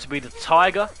is going to be the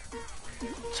tiger.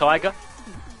 Tiger.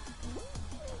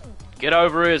 Get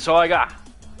over here, tiger.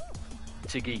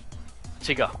 Tiggy.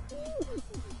 Tigger.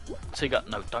 Tigger.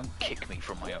 No, don't kick me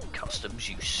from my own customs,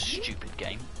 you stupid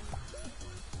game.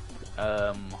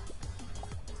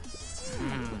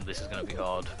 This is going to be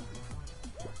hard.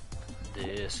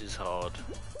 This is hard.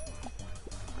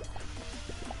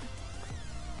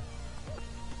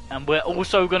 And we're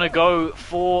also going to go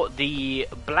for the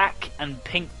black and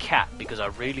pink cat because I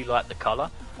really like the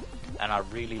colour and I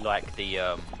really like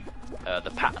the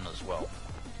pattern as well.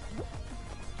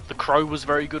 The crow was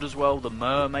very good as well. The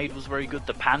mermaid was very good.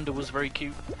 The panda was very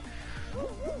cute.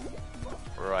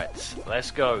 Right,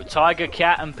 let's go. Tiger,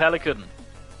 cat, and pelican.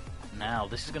 Now,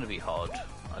 this is going to be hard.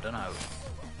 I don't know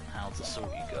how to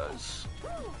sort you guys.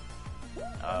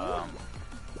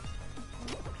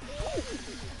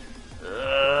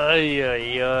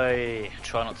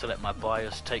 Try not to let my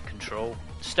bias take control.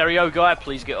 Stereo guy,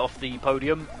 please get off the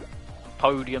podium.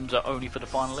 Podiums are only for the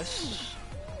finalists.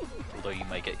 Although you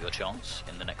may get your chance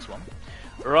in the next one.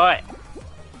 Right.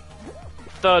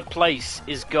 Third place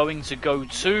is going to go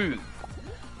to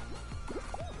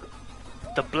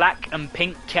the black and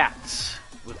pink cats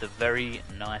with the very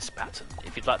nice pattern.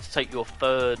 If you'd like to take your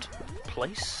third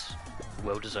place,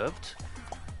 well deserved.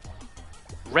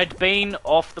 Red bean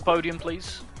off the podium,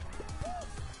 please.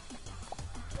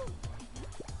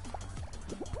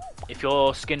 If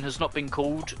your skin has not been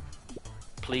called,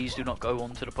 please do not go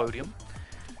onto the podium.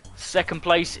 Second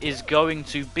place is going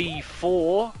to be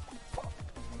for...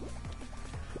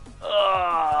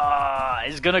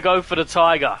 it's going to go for the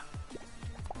tiger.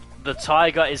 The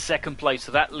tiger is second place,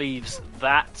 so that leaves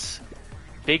that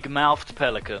big-mouthed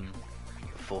pelican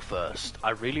for first.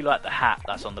 I really like the hat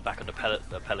that's on the back of the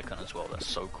pelican as well. That's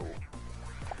so cool.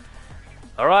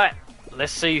 Alright,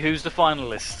 let's see who's the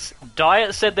finalists.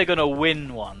 Diet said they're going to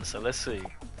win one, so let's see.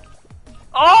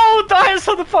 Oh, Diet's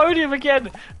on the podium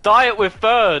again! Diet with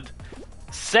third.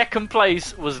 Second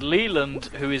place was Leland,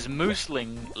 who is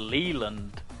Mooseling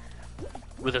Leland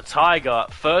with a tiger.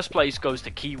 First place goes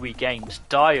to Kiwi Games.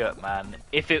 Diet, man.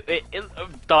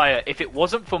 Diet, if it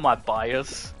wasn't for my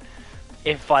bias,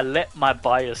 if I let my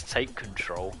bias take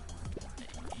control,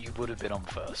 you would have been on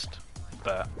first.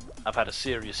 But I've had a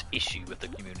serious issue with the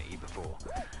community before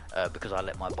because I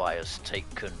let my bias take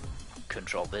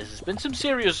control. There's been some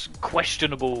serious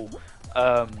questionable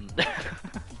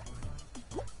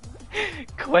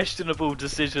questionable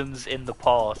decisions in the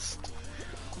past,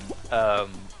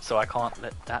 so I can't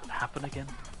let that happen again.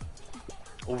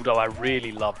 Although I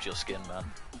really loved your skin, man.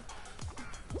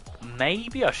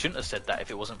 Maybe I shouldn't have said that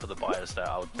if it wasn't for the bias there.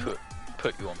 I would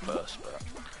put you on first, but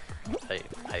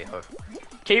hey ho.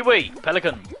 Kiwi,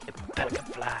 pelican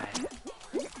fly.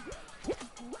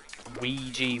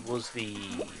 Ouija was the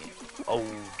old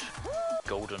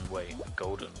golden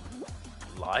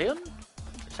lion?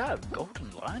 Is that a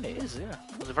golden lion? It is, yeah.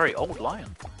 It was a very old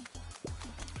lion.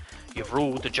 You've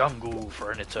ruled the jungle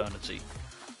for an eternity.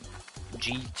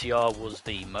 GTR was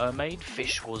the mermaid.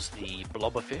 Fish was the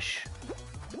blobberfish.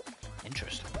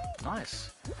 Interesting.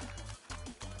 Nice.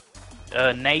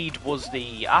 Nade was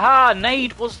the... Aha!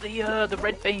 Nade was the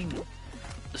red bean.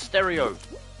 The stereo.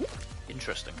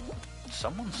 Interesting.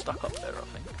 Someone stuck up there, I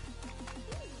think.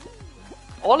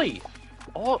 Ollie!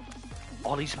 Oh,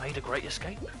 Ollie's made a great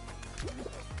escape.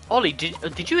 Ollie,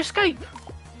 did you escape?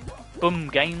 Boom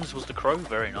Games was the crow.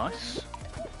 Very nice.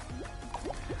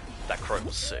 That crow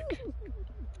was sick.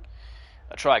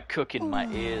 I tried cooking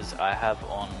my ears. I have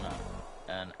on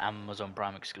an Amazon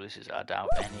Prime exclusives. I doubt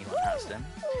anyone has them.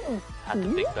 Had the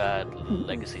Big Bad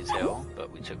Legacy Tale,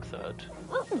 but we took third.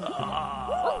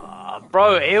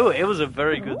 Bro, it was a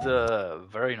very good,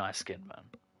 very nice skin, man.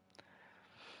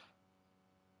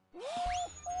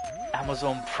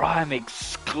 Amazon Prime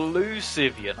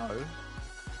exclusive, you know.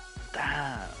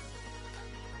 Damn.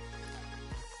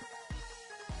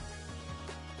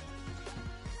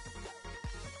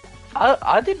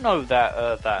 I didn't know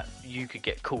that that you could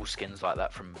get cool skins like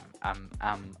that from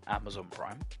Amazon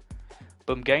Prime.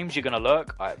 Boom Games, you're gonna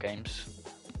lurk. Alright, Games.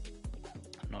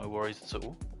 No worries at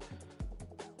all.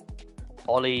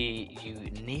 Ollie, you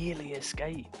nearly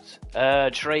escaped.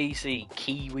 Tracy,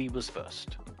 Kiwi was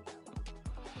first.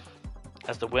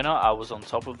 As the winner, I was on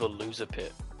top of the loser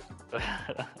pit.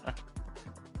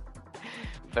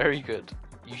 Very good.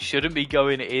 You shouldn't be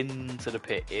going into the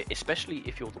pit, especially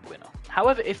if you're the winner.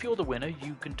 However, if you're the winner,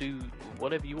 you can do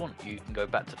whatever you want. You can go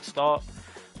back to the start,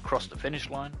 cross the finish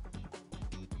line.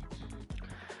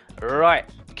 Right,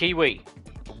 Kiwi,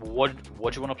 what do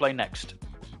you want to play next?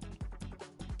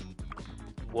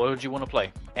 What do you want to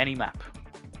play? Any map.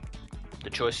 The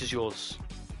choice is yours.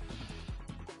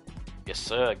 Yes,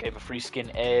 sir. I gave a free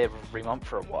skin every month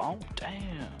for a while.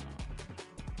 Damn.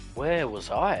 Where was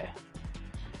I?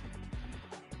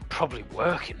 Probably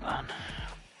working, man.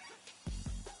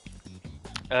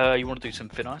 You want to do some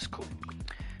Thin Ice? Cool.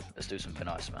 Let's do some Thin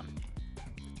Ice, man.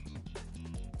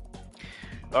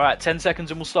 Alright, 10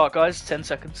 seconds and we'll start, guys. 10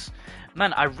 seconds.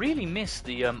 Man, I really miss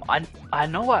the... I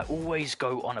know I always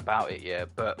go on about it, yeah,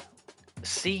 but...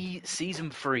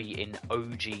 Season 3 in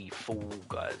OG Fall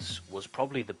Guys was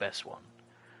probably the best one.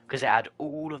 Because it had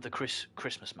all of the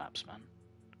Christmas maps, man.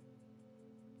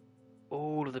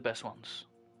 All of the best ones.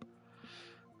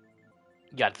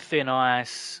 You had Thin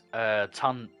Ice,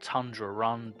 Tundra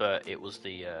Run, but it was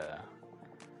the...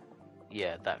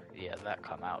 that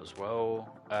come out as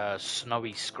well.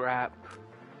 Snowy Scrap.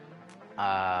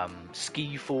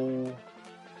 Ski Fall.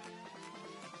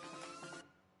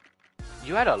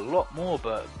 You had a lot more,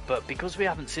 but because we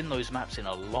haven't seen those maps in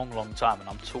a long time, and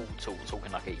I'm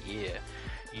talking like a year,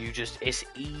 it's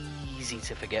easy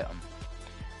to forget them.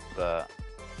 But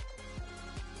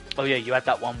oh yeah, you had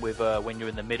that one with when you're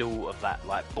in the middle of that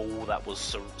like ball that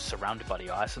was surrounded by the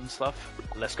ice and stuff.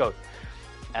 Let's go.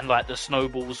 And like the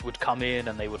snowballs would come in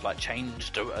and they would like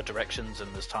change directions,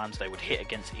 and there's times they would hit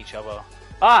against each other.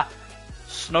 Ah,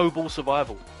 snowball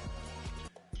survival.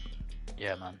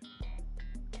 Yeah, man.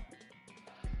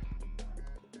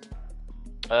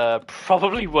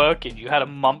 Probably working. You had a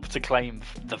month to claim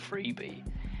the freebie.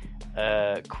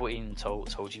 Queen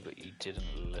told you, but you didn't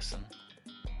listen.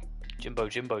 Jimbo,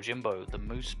 the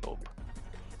Moose Bob.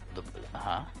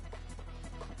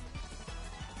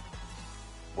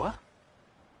 What?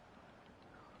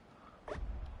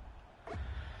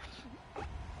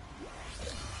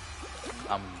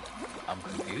 I'm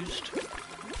confused.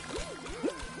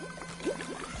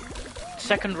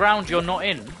 Second round, you're not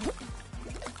in.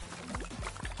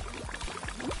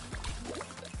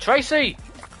 Tracy!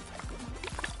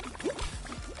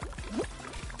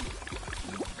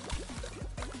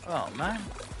 Oh man.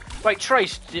 Wait,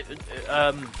 Trace,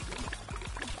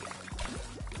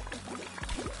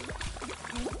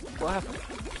 what happened?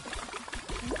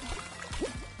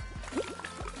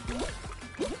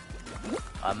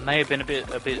 I may have been a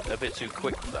bit too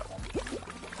quick for that one.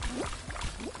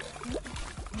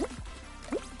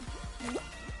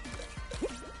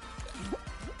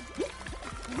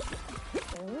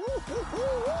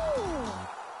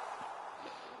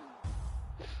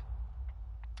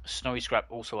 Snowy Scrap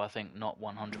also, I think, not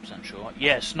 100% sure.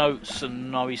 Yeah,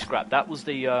 Snowy Scrap. That was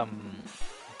the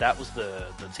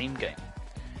team game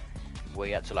where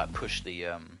you had to like push the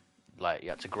like you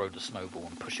had to grow the snowball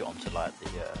and push it onto like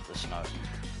the snow.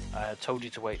 I told you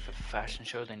to wait for fashion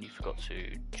show, then you forgot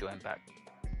to join back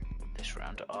this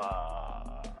round.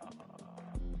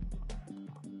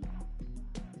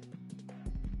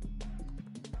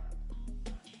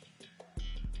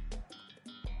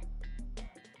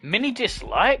 Mini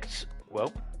disliked?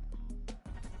 Well,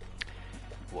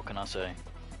 what can I say?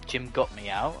 Jim got me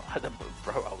out.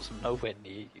 Bro, I was nowhere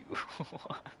near you.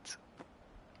 What?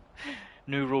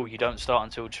 New rule, you don't start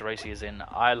until Tracy is in.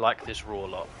 I like this rule a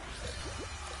lot.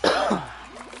 I'm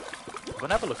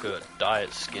gonna have a look at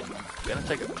Diet Skin. I'm gonna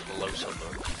take a closer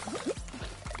look.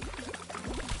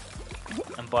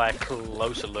 And by a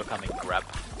closer look, I mean grab.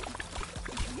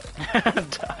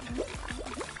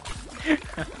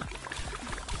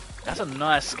 That's a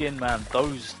nice skin, man.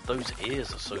 Those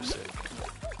ears are so sick.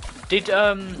 Did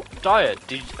Dyer,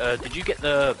 did you get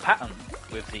the pattern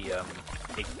with the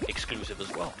exclusive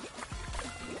as well?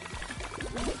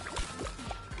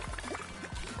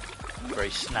 Very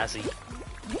snazzy.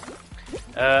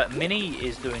 Mini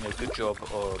is doing a good job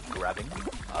of grabbing.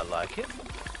 I like it.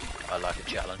 I like a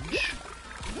challenge.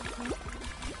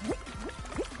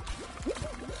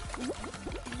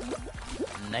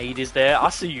 Nade is there. I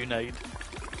see you, Nade.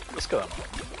 What's going on?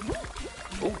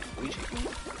 Oh, Ouija.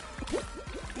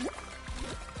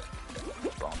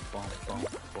 Bum, bum, bum,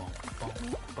 bum, bum,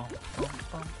 bum, bum,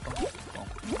 bum, bum.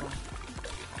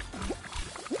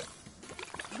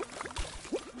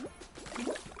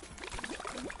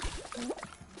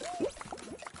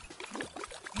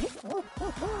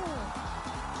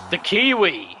 The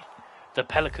kiwi! The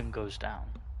pelican goes down.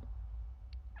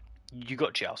 You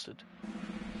got jousted.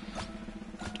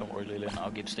 Don't worry, Leland.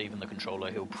 I'll give Steven the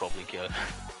controller. He'll probably kill it.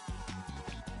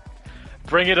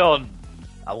 Bring it on!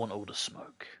 I want all the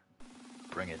smoke.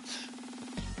 Bring it.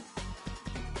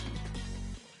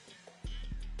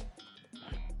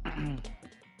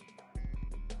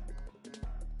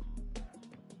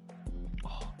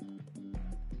 Oh.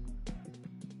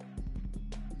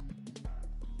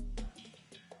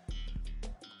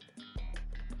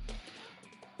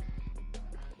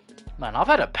 Man, I've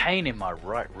had a pain in my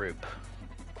right rib.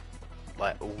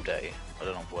 Like all day. I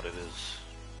don't know what it is.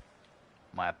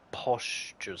 My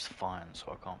posture's fine,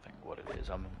 so I can't think what it is.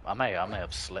 I may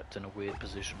have slept in a weird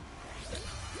position.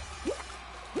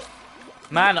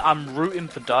 Man, I'm rooting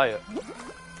for diet.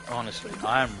 Honestly,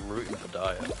 I am rooting for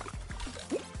diet.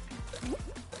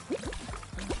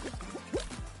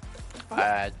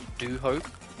 I do hope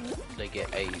they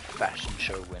get a fashion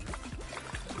show win.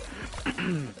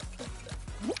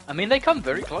 I mean, they come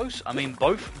very close. I mean,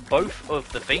 both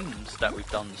of the themes that we've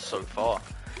done so far,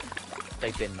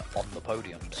 they've been on the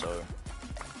podium. So,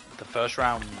 the first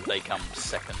round they come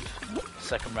second.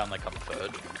 Second round they come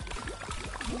third.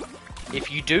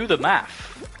 If you do the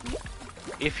maths,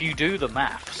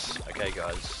 okay,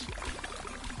 guys,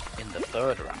 in the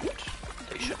third round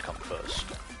they should come first.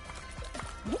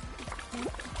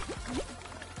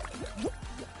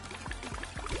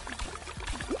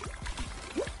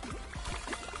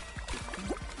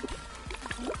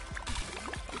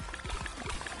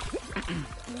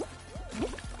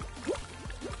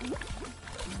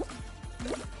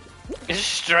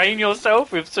 Strain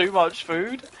yourself with too much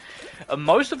food? And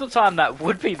most of the time that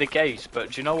would be the case,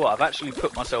 but do you know what? I've actually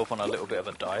put myself on a little bit of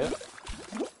a diet.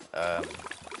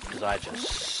 Because I just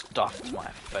stuffed my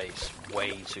face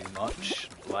way too much,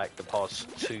 like the past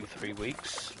 2-3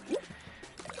 weeks.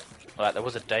 Like, there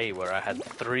was a day where I had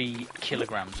 3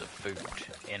 kilograms of food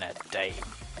in a day.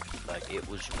 Like, it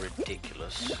was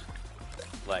ridiculous.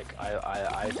 Like,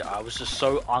 I was just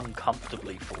so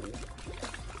uncomfortably full.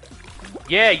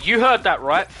 Yeah, you heard that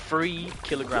right. 3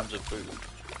 kilograms of food.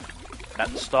 At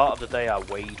the start of the day, I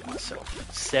weighed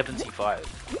myself 75,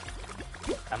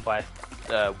 and by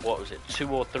what was it, 2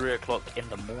 or 3 o'clock in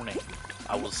the morning,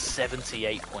 I was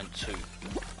 78.2.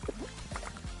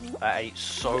 I ate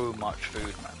so much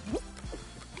food, man.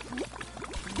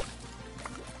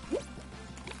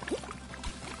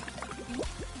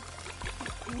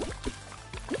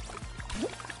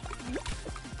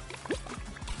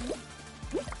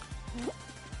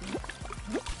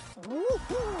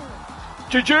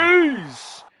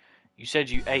 GG's! You said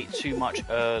you ate too much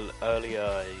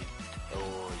earlier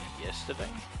or yesterday?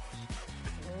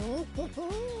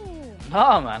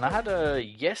 Nah, man, I had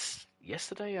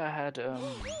yesterday I had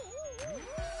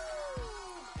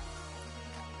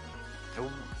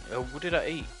what did I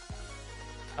eat?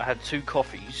 I had 2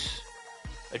 coffees,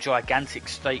 a gigantic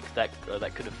steak that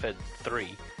could have fed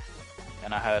 3,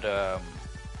 and I had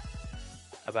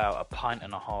about 1.5 pints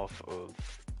of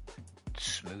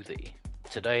smoothie.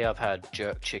 Today I've had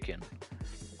jerk chicken,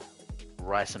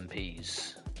 rice and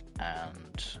peas,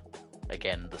 and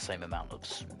again the same amount of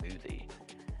smoothie.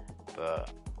 But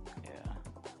yeah,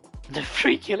 the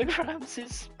 3 kilograms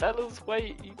is Bella's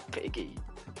weight, you piggy.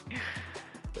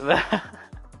 I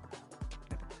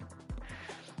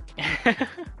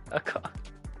can't.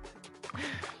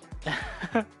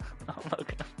 I'm not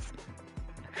gonna.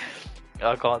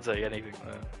 I can't say anything.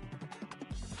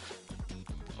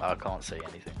 I can't say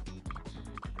anything.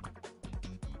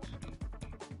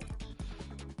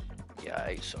 Yeah, I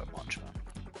ate so much, man.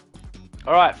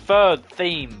 Alright, third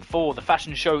theme for the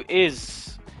fashion show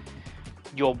is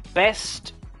your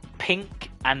best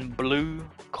pink and blue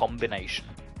combination.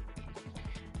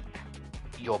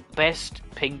 Your best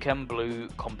pink and blue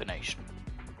combination.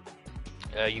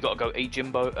 You gotta go eat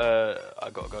Jimbo. I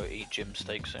gotta go eat Jim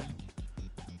steak soon.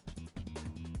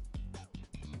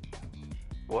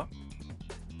 What?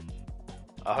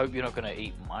 I hope you're not gonna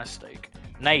eat my steak.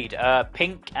 Nade,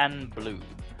 pink and blue.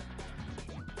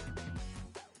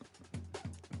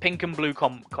 Pink and blue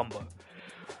combo.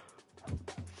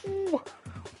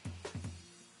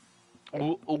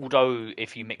 Although,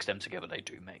 if you mix them together, they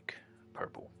do make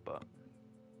purple, but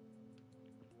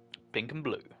pink and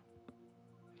blue.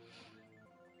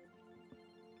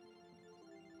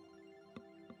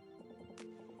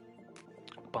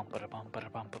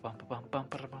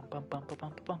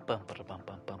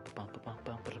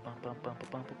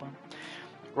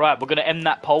 Right, we're gonna end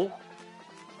that poll,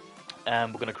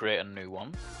 and we're gonna create a new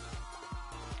one.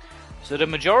 So the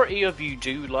majority of you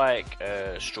do like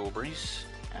strawberries,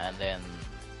 and then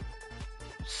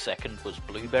second was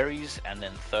blueberries, and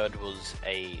then third was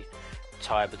a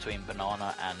tie between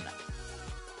banana and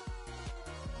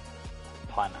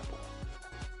pineapple.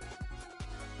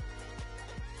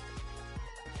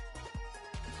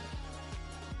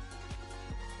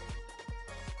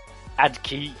 Add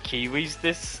kiwis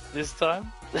this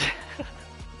time?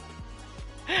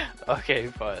 Okay,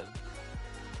 fine.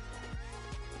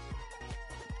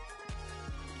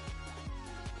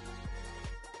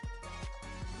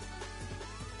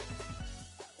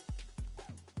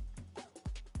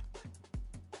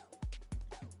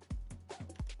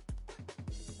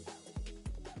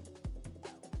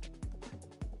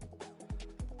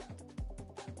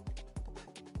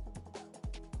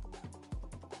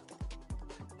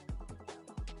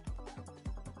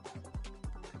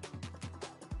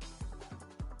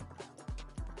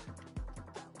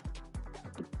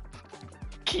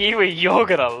 Kiwi, you're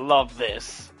gonna love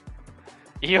this.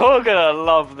 You're gonna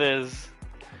love this.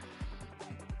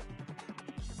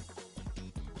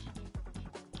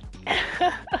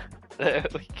 There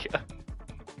we go.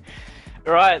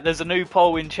 Right, there's a new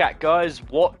poll in chat, guys.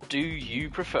 What do you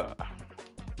prefer?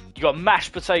 You got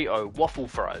mashed potato, waffle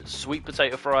fries, sweet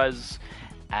potato fries,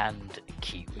 and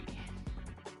kiwi.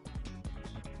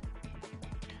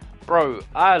 Bro,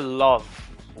 I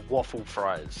love waffle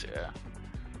fries, yeah.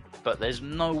 But there's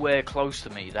nowhere close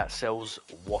to me that sells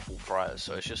waffle fries,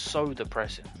 so it's just so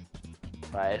depressing.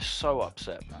 Like, it's so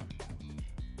upset, man.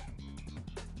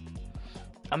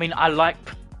 I mean, I like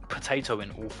potato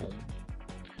in all form.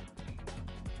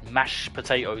 Mashed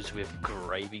potatoes with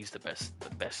gravy's the best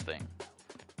thing.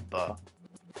 But,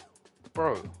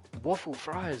 bro, waffle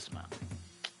fries, man.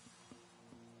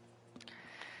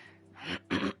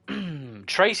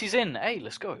 Tracy's in. Hey,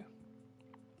 let's go.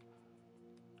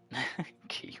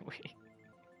 Kiwi.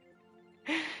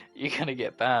 You're gonna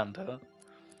get banned, huh?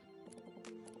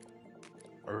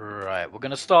 Right, we're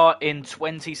gonna start in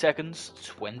 20 seconds.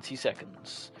 20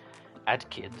 seconds. Add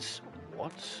kids.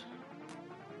 What?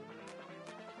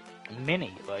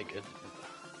 Mini, like...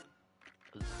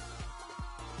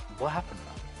 what happened,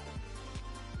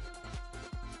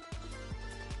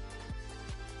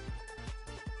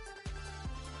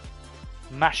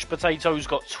 man? Mashed potatoes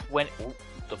got 20... oh,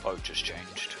 the vote just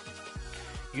changed.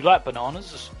 You like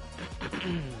bananas?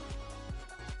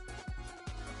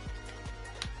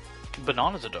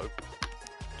 Bananas are dope.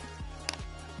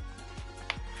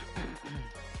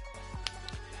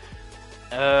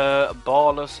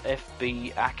 Barless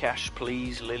FB Akash,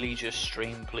 please. Lily, just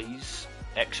stream, please.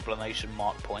 Explanation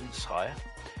mark points. Hi.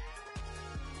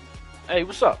 Hey,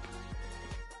 what's up?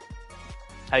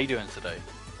 How you doing today?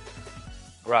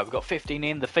 Right, we've got 15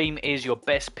 in. The theme is your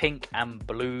best pink and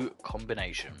blue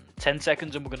combination. 10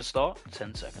 seconds and we're going to start.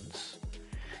 10 seconds.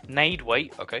 Nade,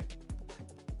 wait. Okay.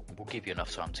 We'll give you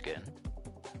enough time to get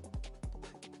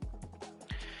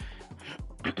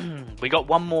in. We got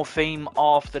one more theme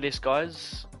after this,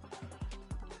 guys.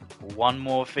 One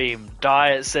more theme.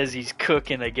 Diet says he's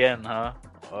cooking again, huh?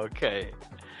 Okay.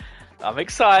 I'm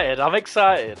excited. I'm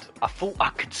excited. I thought I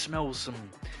could smell some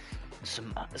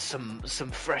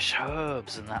fresh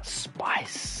herbs and that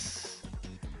spice.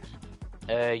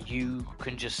 You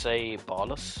can just say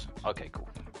barless. Okay, cool.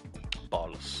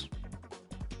 Barless.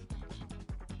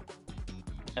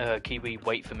 Kiwi,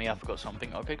 wait for me. I forgot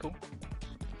something. Okay, cool.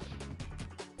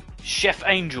 Chef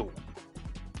Angel.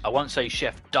 I won't say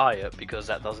Chef Diet because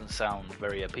that doesn't sound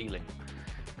very appealing.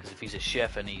 Because if he's a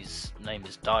chef and his name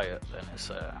is Diet, then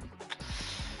it's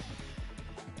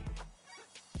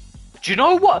Do you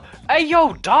know what? Hey,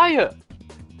 yo, Diet!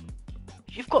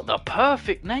 You've got the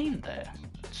perfect name there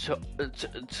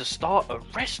to start a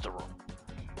restaurant.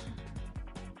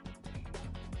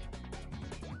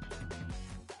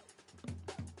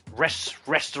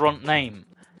 Restaurant name,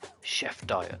 Chef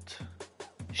Diet.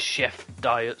 Chef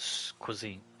Diet's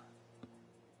Cuisine.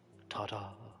 Ta-da.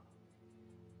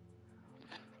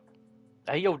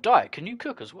 Hey, yo, Diet, can you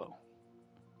cook as well?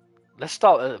 Let's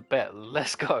start a bet.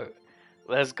 Let's go.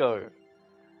 Let's go.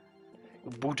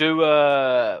 We'll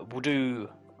do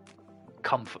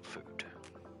comfort food.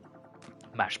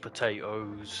 Mashed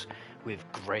potatoes with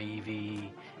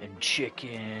gravy and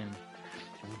chicken.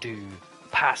 We'll do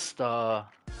pasta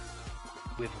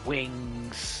with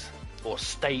wings or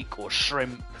steak or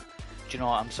shrimp. Do you know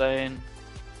what I'm saying?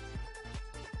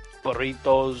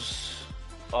 Burritos.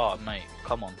 Oh, mate,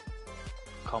 come on.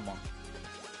 Come on.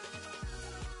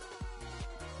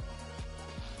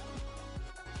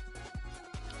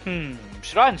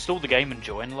 Should I install the game and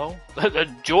join, lol?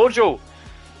 Giorgio!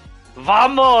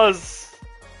 Vamos!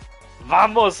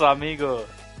 Vamos, amigo!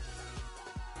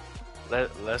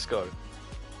 Let's go.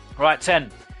 Right,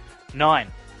 10, 9,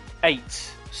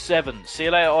 8, 7. See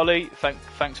you later, Ollie.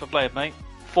 Thanks for playing, mate.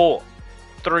 4,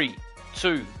 3,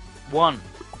 2, 1.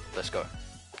 Let's go.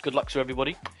 Good luck to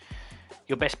everybody.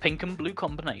 Your best pink and blue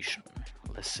combination.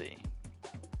 Let's see.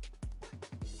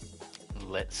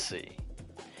 Let's see.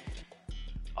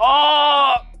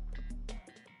 Oh!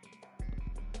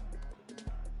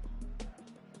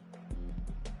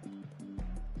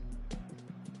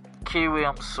 Kiwi,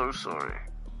 I'm so sorry.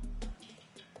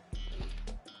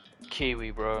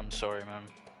 Kiwi, bro, I'm sorry, man.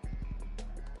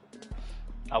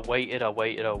 I waited.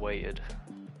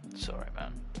 Sorry,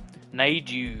 man. Nade,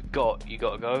 you gotta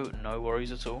go. No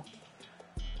worries at all.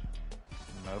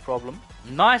 No problem.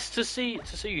 Nice to see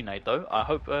you, Nade. Though I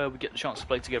hope we get the chance to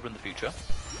play together in the future.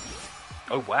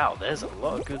 Oh wow, there's a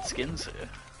lot of good skins here.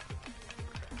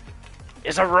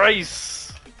 It's a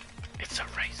race. It's a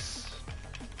race.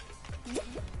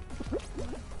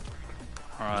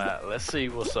 All right, let's see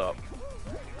what's up.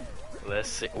 Let's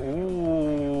see.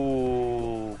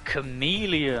 Ooh,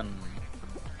 Chameleon.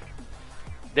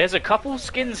 There's a couple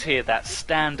skins here that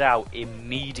stand out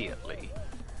immediately.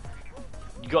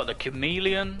 You got the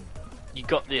Chameleon. You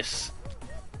got this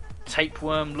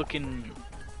tapeworm looking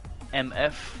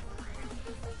MF.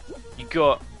 You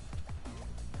got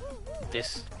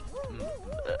this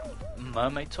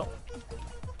mermaid top.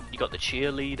 You got the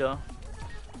cheerleader.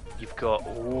 You've got,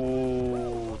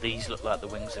 ooh, these look like the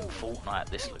wings in Fortnite.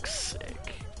 This looks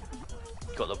sick.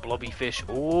 You got the blobby fish.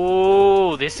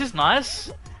 Ooh, this is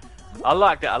nice. I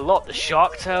like that a lot. The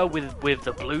shark tail with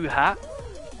the blue hat,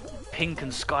 pink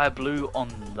and sky blue on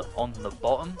the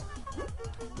bottom.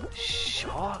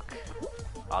 Shark.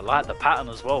 I like the pattern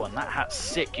as well, and that hat's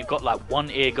sick. You've got like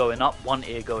one ear going up, one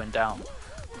ear going down.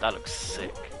 That looks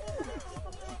sick.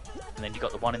 And then you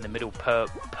got the one in the middle,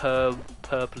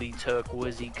 purpley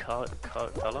turquoisey color.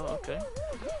 Okay.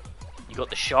 You got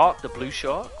the shark, the blue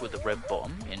shark with the red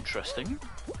bottom. Interesting.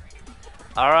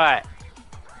 All right.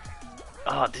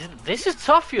 Oh, this is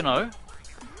tough, you know.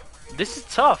 This is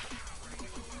tough.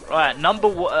 Right,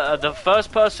 the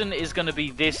first person is going to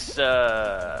be this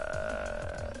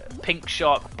pink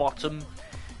shark bottom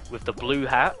with the blue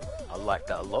hat. I like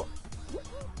that a lot.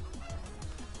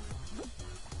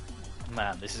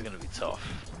 Man, this is going to be tough.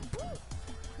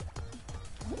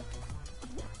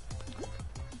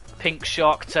 Pink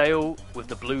shark tail with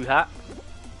the blue hat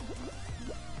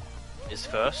is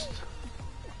first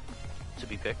to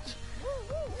be picked.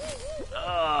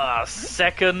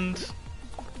 Second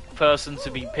person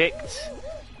to be picked.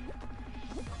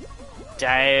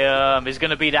 Damn, is going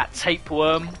to be that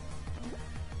tapeworm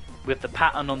with the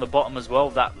pattern on the bottom as well.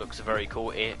 That looks very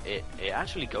cool. It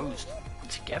actually goes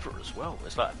together as well.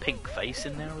 There's like a pink face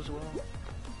in there as well.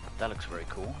 That looks very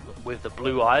cool. With the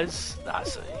blue eyes,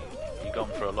 you've gone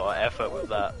for a lot of effort with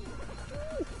that.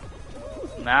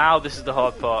 Now this is the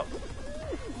hard part.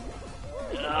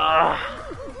 I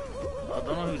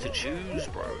don't know who to choose,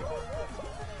 bro.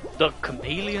 The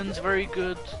Chameleon's very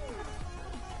good.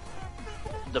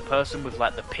 The person with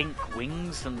like the pink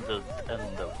wings and the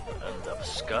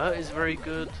skirt is very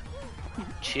good.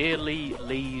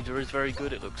 Cheerleader is very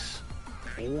good. It looks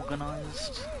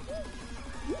organized.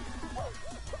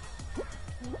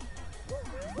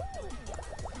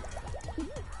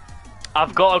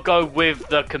 I've got to go with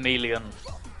the Chameleon.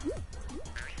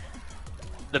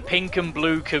 The pink and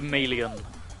blue Chameleon.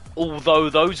 Although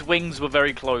those wings were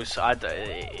very close,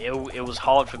 it was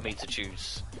hard for me to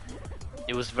choose.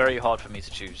 It was very hard for me to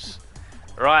choose.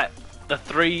 Right, the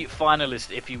 3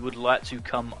 finalists, if you would like to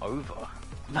come over.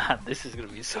 Man, this is going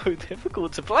to be so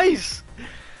difficult to place.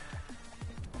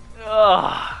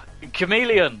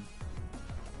 Chameleon,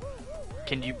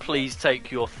 can you please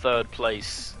take your 3rd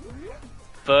place?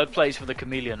 3rd place for the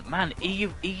Chameleon. Man,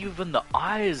 even the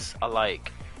eyes are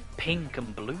like pink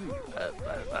and blue.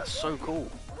 That's so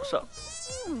cool. What's up?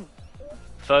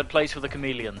 3rd place for the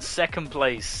Chameleon. 2nd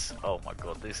place. Oh my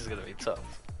god, this is gonna be tough.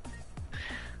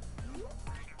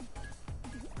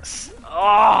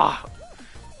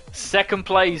 2nd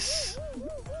place.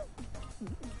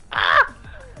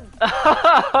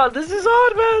 This is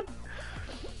hard, man.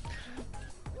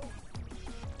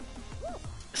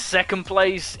 2nd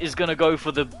place is gonna go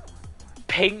for the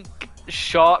pink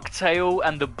shark tail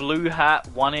and the blue hat.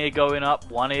 One ear going up,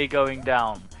 one ear going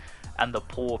down. And the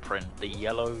paw print, the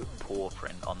yellow paw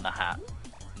print on the hat.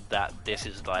 This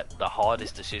is like the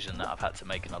hardest decision that I've had to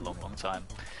make in a long time.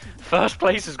 1st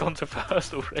place has gone to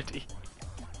 1st already.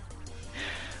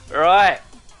 Right,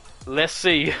 Let's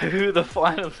see who the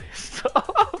finalists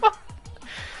are.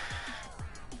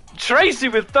 Tracy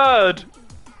with third.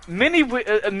 Mini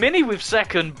with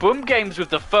second. Boom Games with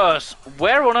the first.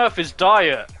 Where on earth is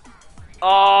Diet?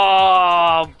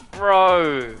 Oh,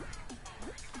 bro.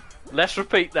 Let's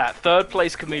repeat that. Third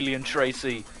place, Chameleon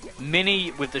Tracy.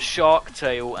 Mini with the shark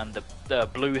tail and the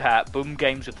blue hat. Boom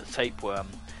Games with the tapeworm.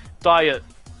 Diet,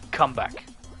 come back.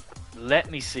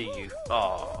 Let me see you.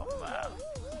 Oh, man.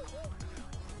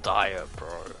 Diet,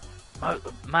 bro.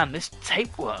 Man, this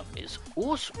tapeworm is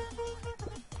awesome.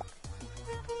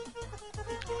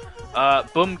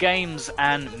 Boom Games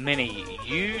and Mini,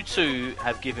 you two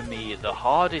have given me the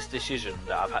hardest decision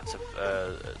that I've had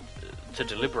to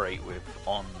deliberate with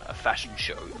on a fashion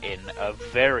show in a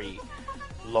very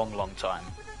long time.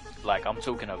 Like, I'm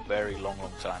talking a very long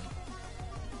time.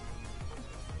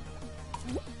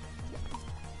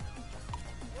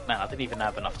 Man, I didn't even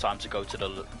have enough time to go to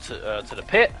the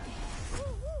pit.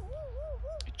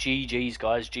 GG's,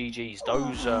 guys, GG's.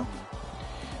 Those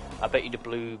I bet you the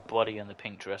blue body and the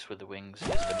pink dress with the wings is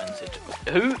demented.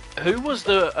 Who was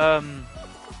the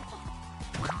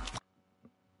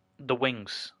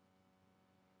wings?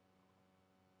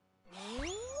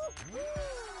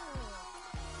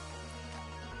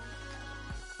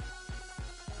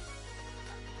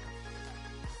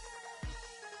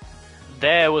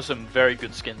 There were some very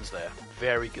good skins there.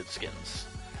 Very good skins.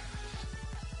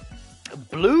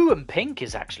 Blue and pink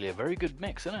is actually a very good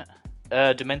mix, isn't it?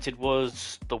 Demented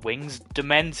was the wings.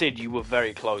 Demented, you were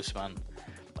very close, man.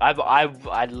 I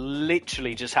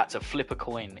literally just had to flip a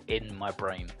coin in my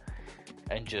brain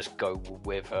and just go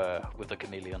with the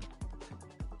chameleon.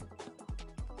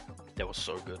 That was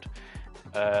so good.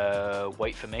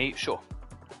 Wait for me, sure.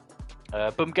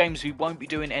 Boom Games, we won't be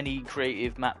doing any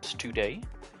creative maps today.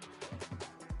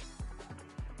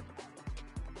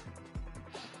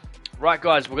 Right,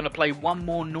 guys, we're going to play one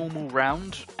more normal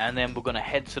round, and then we're going to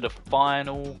head to the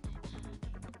final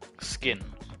skin.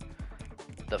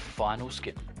 The final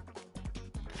skin.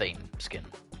 Theme. Skin.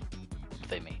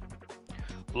 Themey.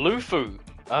 Lufu.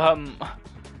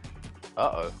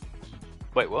 Uh-oh.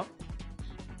 Wait, what?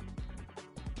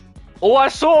 All I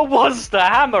saw was the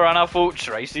hammer, and I thought,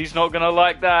 Tracy's not going to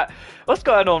like that. What's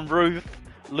going on, Ruth?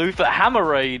 Lufa Hammer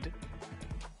Raid.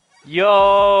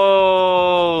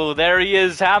 Yo, there he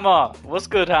is, Hammer. What's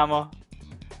good, Hammer?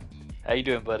 How you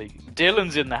doing, buddy?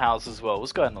 Dylan's in the house as well.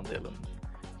 What's going on, Dylan?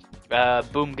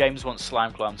 Boom Games wants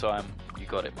slime climb time. You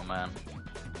got it, my man.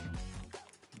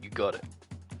 You got it.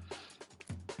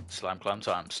 Slime climb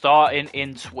time. Starting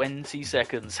in 20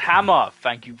 seconds. Hammer,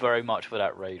 thank you very much for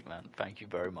that raid, man. Thank you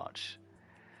very much.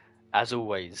 As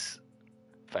always,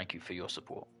 thank you for your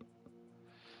support.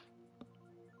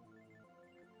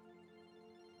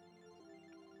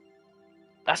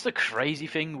 That's the crazy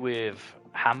thing with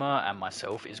Hammer and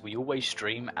myself, is we always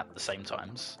stream at the same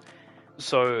times.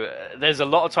 So there's a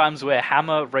lot of times where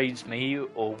Hammer raids me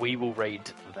or we will raid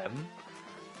them.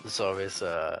 So it's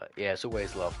yeah, it's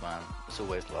always love, man. It's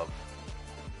always love.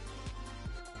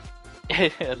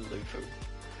 Lufu.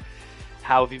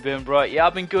 How have you been, bro? Yeah,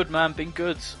 I've been good, man. Been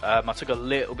good. I took a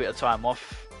little bit of time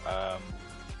off. A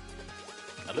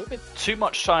little bit too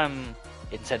much time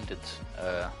intended.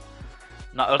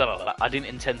 No, I didn't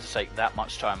intend to take that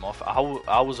much time off.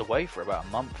 I was away for about a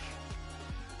month,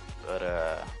 but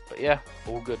yeah,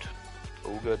 all good,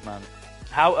 man.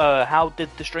 How did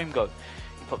the stream go?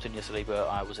 You popped in yesterday, but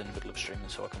I was in the middle of streaming,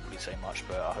 so I couldn't really say much.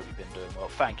 But I hope you've been doing well.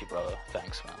 Thank you, brother.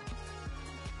 Thanks, man.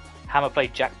 Hammer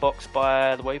played Jackbox,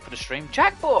 by the way, for the stream.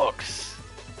 Jackbox,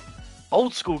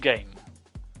 old school game.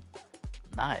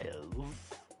 Nice,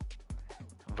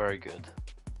 very good.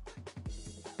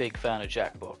 Big fan of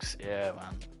Jackbox, yeah,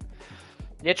 man.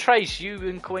 Yeah, Trace, you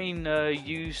and Queen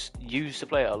used to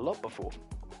play it a lot before.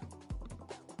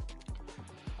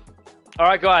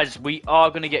 Alright, guys, we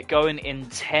are going to get going in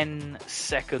 10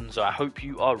 seconds. I hope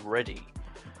you are ready.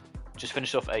 Just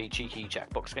finished off a cheeky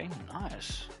Jackbox game.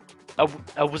 Nice.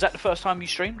 Was that the first time you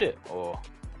streamed it? Or,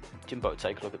 Jimbo,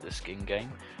 take a look at this skin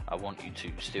game. I want you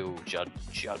to still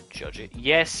judge it.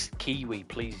 Yes, Kiwi,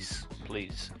 please.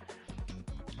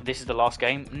 This is the last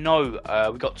game. No,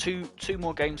 we've got two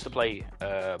more games to play,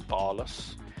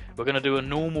 barless. We're going to do a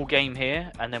normal game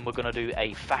here, and then we're going to do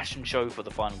a fashion show for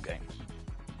the final game.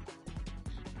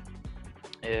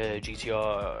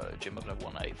 GTR, Jim, I've never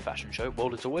won a fashion show.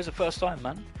 Well, it's always a first time,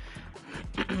 man.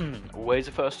 Always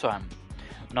a first time.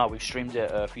 No, we've streamed it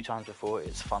a few times before.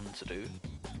 It's fun to do.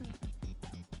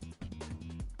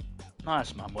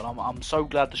 Nice, man. Well, I'm so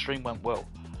glad the stream went well.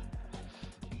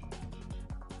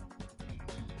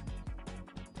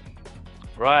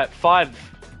 Right,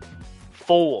 5,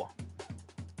 4,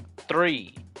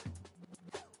 3,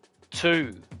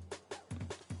 2,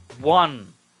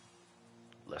 1.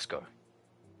 Let's go.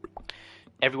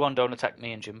 Everyone don't attack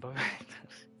me and Jimbo.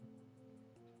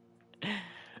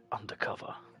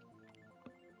 Undercover.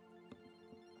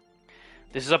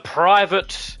 This is a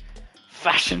private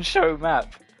fashion show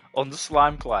map on the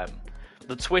Slime Climb.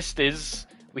 The twist is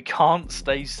we can't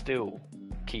stay still,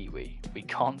 Kiwi. We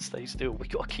can't stay still. We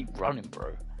gotta keep running,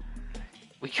 bro.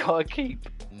 We gotta keep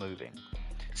moving.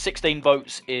 16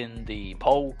 votes in the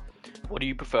poll. What do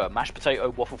you prefer? Mashed potato,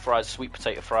 waffle fries, sweet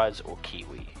potato fries, or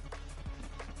kiwi?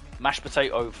 Mashed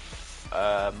potato with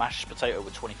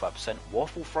 25%.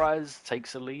 Waffle fries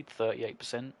takes the lead,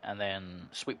 38%, and then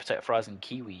sweet potato fries and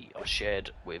kiwi are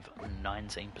shared with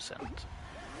 19%.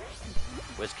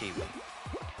 Where's kiwi?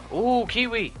 Ooh,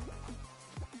 kiwi!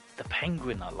 The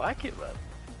penguin, I like it, man.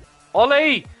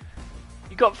 Ollie!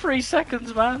 You got 3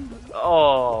 seconds, man.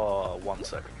 Oh, 1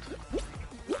 second.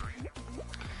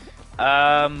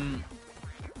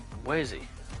 Where is he?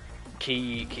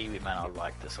 Kiwi, man, I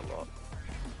like this a lot.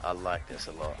 I like this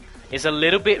a lot. It's a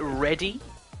little bit reddish,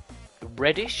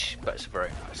 but it's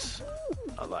very nice.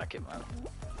 I like it, man.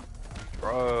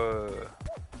 Bro.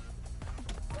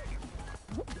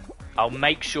 I'll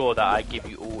make sure that I give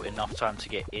you all enough time to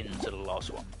get into the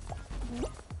last one.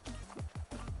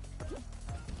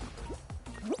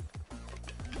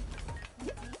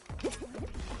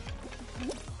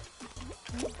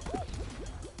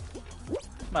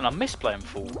 Man, I miss playing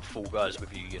Fall Guys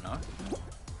with you, you know?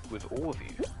 With all of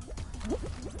you.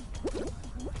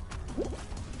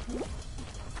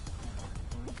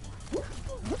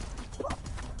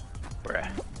 Bruh.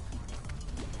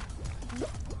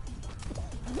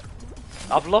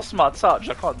 I've lost my touch,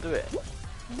 I can't do it.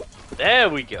 There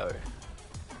we go.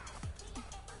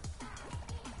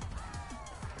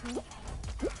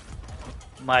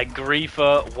 My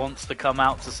griefer wants to come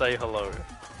out to say hello.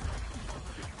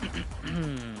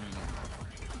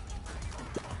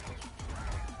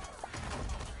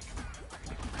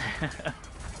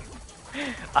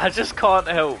 I just can't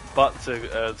help but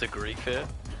to grief here.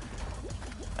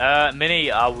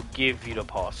 Mini, I will give you the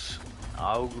pass.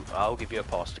 I'll give you a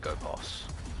pass to go pass.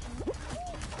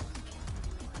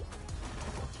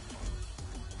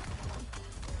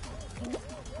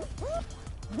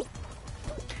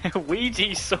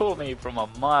 Ouija saw me from a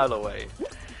mile away.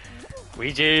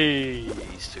 Ouija,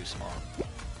 he's too smart.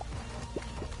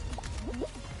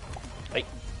 Hey,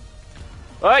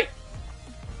 hey!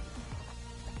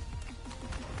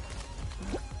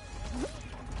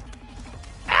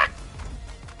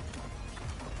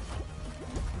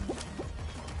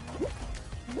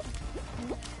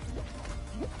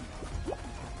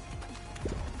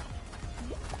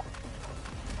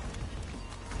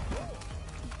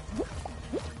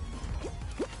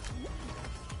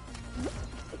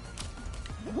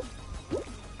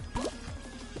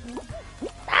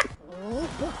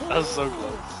 That was so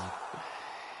close.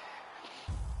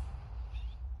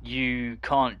 You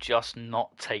can't just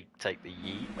not take the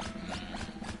yeet.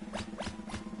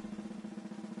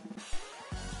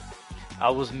 I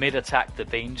was mid-attack the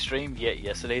Bean stream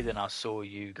yesterday, then I saw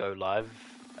you go live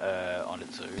on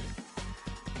it too.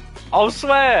 I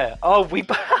swear! Oh, we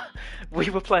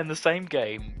were playing the same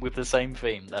game with the same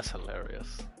theme. That's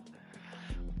hilarious.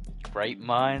 Great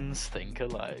minds think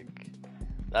alike.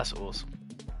 That's awesome.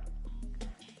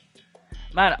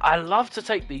 Man, I love to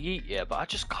take the yeet, yeah, but I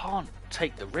just can't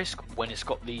take the risk when it's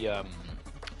got the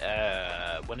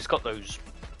when it's got those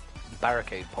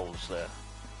barricade poles there.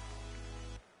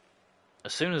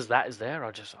 As soon as that is there,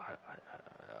 I just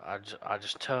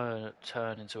turn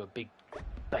into a big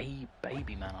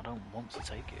baby, man. I don't want to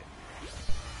take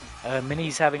it.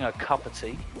 Minnie's having a cup of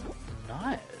tea.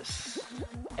 Nice.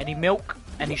 Any milk?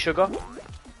 Any sugar?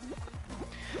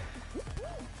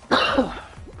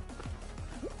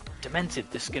 Demented,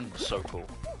 this skin was so cool.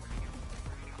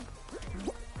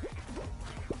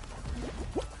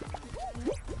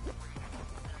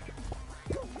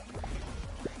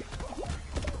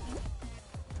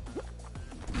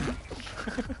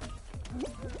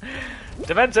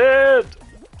 Demented!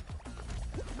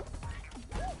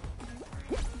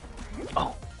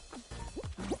 Oh.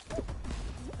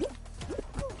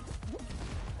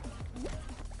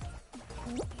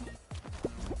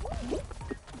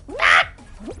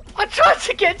 I tried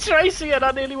to get Tracy and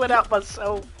I nearly went out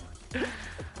myself.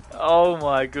 Oh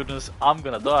my goodness, I'm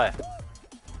gonna die.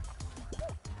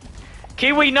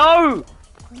 Kiwi, no!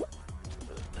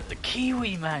 The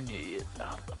Kiwi, man, you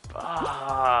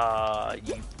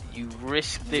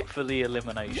risked it for the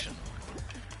elimination.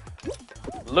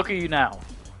 Look at you now.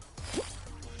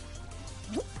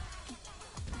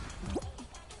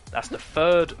 That's the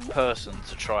third person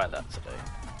to try that today.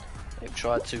 They've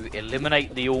tried to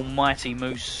eliminate the almighty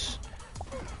Moose,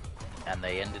 and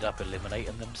they ended up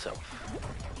eliminating themselves.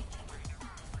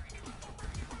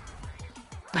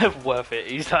 Worth it.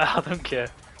 He's like, I don't care.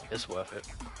 It's worth it.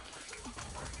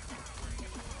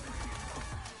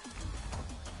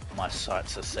 My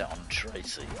sights are set on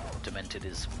Tracy. Demented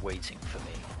is waiting for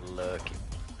me, lurking.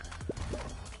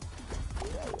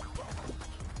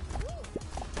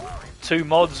 2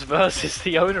 mods versus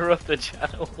the owner of the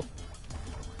channel.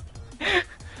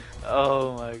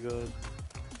 Oh my god.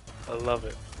 I love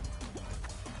it.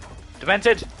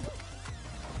 Demented!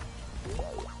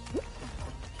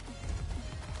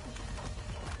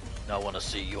 I want to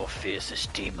see your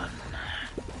fiercest demon.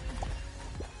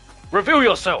 Reveal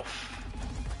yourself!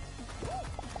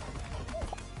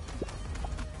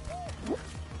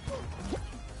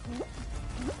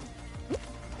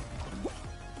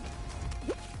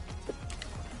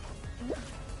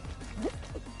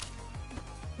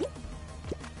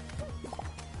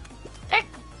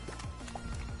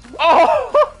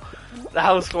 Oh!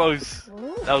 That was close.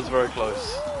 That was very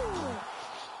close.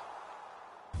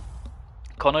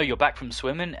 Connor, you're back from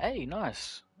swimming? Hey,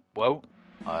 nice. Well,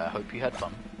 I hope you had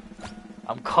fun.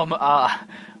 I'm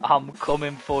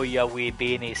coming for your wee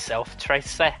beanie self,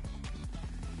 Tracy.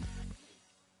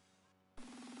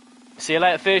 See you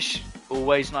later, fish.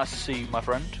 Always nice to see you, my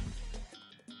friend.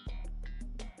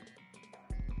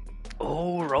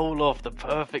 Oh, roll off the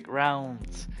perfect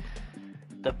rounds.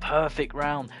 The perfect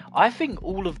round. I think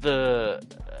all of the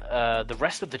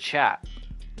rest of the chat,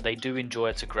 they do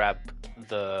enjoy to grab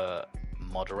the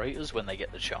moderators when they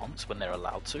get the chance, when they're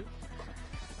allowed to.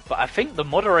 But I think the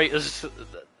moderators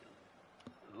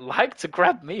like to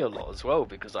grab me a lot as well,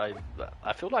 because I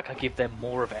feel like I give them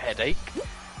more of a headache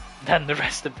than the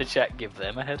rest of the chat give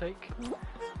them a headache.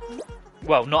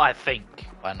 Well, not I think.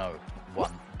 I know.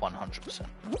 100%.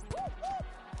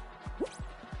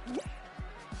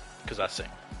 Because I sing.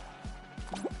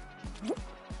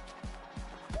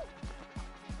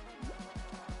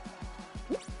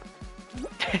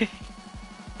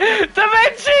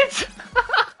 Demented!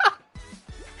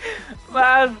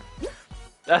 Man,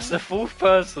 that's the 4th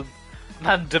person.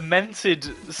 Man, Demented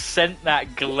sent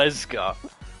that Glesga.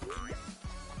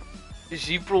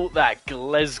 She brought that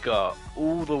Glesga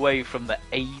all the way from the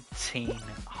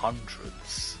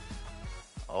 1800s.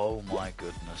 Oh my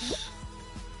goodness.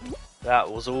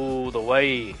 That was all the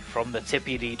way from the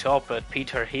tippity top at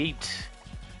Peter Heat.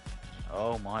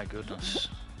 Oh my goodness.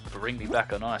 Bring me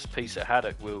back a nice piece of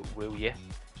haddock, will ya?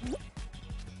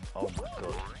 Oh my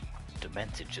god.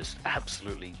 Demented just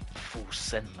absolutely full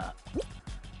sent that.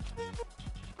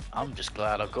 I'm just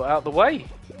glad I got out of the way.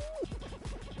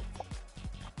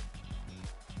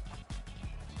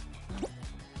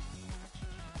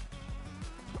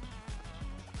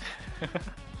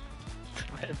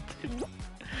 Demented.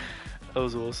 That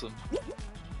was awesome.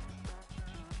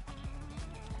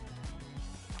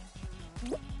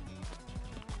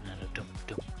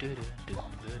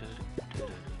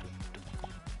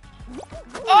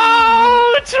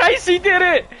 Oh, Tracy did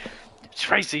it!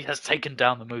 Tracy has taken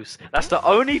down the moose. That's the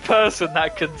only person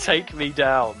that can take me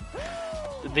down.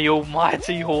 The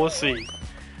almighty horsey.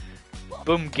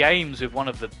 Boom Games with one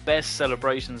of the best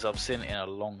celebrations I've seen in a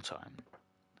long time.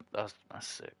 That's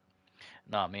sick.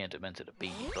 Nah, me and Demented are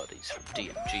beanie buddies from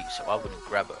DMG, so I wouldn't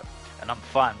grab her. And I'm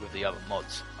fine with the other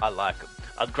mods. I like them.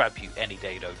 I'd grab you any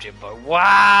day though, Jimbo.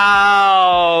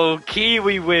 Wow!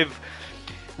 Kiwi with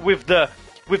the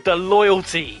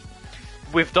loyalty,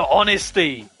 with the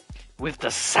honesty, with the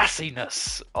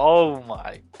sassiness. Oh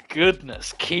my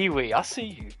goodness, Kiwi, I see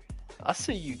you. I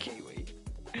see you, Kiwi.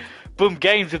 Boom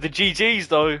Games with the GGs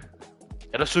though.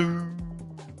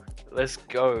 Let's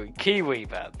go. Kiwi,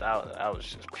 man. That was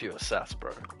just pure sass,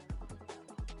 bro.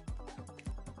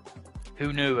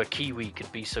 Who knew a Kiwi could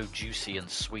be so juicy and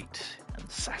sweet and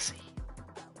sassy?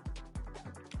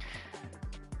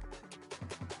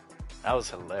 That was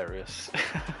hilarious.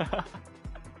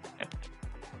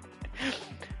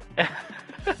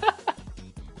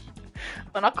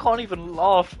 Man, I can't even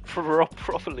laugh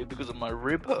properly because of my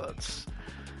rib hurts.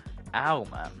 Ow,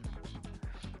 man.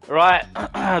 Right,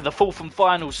 the 4th and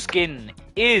final skin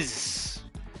is...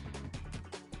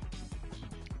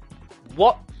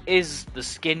 What is the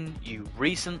skin you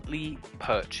recently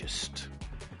purchased?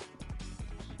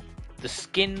 The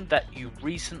skin that you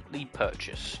recently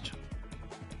purchased.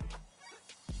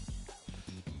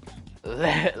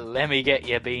 Let me get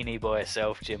your beanie boy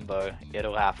self, Jimbo.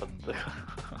 It'll happen.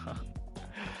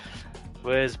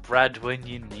 Where's Brad when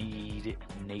you need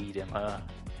him, huh?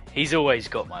 He's always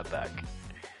got my back.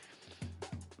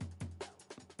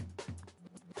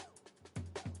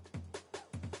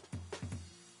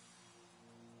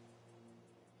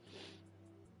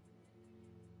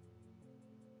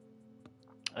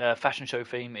 Fashion show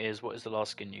theme is, what is the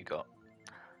last skin you got?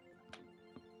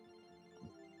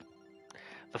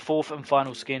 The fourth and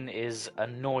final skin is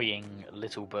annoying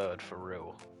little bird for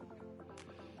real.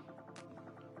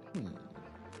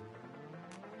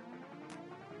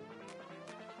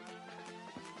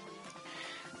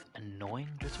 Annoying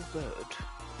little bird.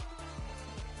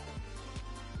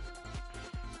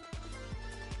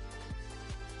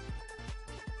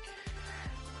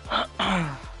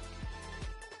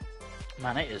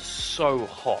 Man, it is so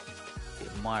hot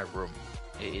in my room.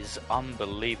 It is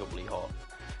unbelievably hot.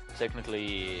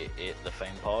 Technically, the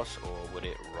Fame Pass, or would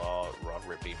it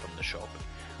rather it be from the shop?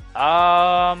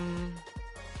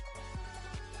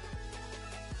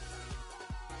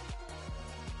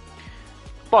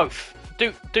 Both.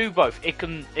 Do both. It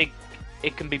can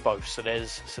be both. So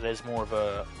there's more of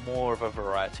a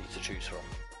variety to choose from.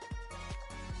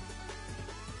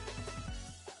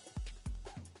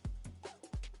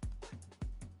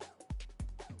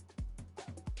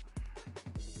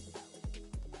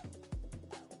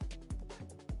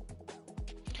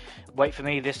 Wait for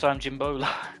me this time, Jimbo.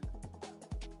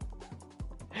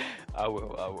 I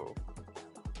will.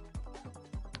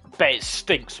 Bet it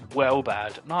stinks well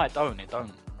bad. No, it don't.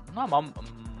 No,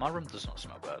 my room does not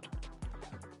smell bad.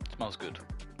 It smells good.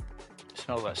 It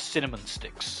smells like cinnamon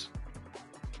sticks.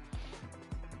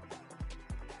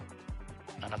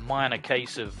 And a minor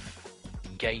case of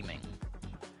gaming.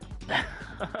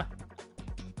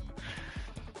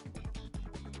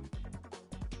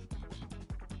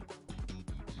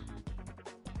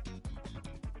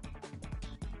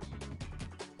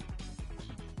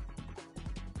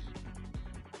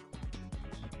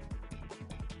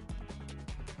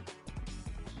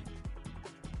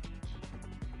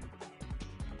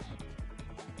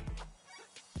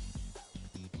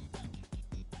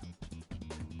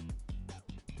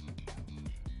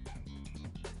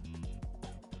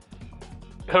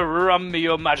 Run me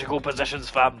your magical possessions,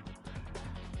 fam.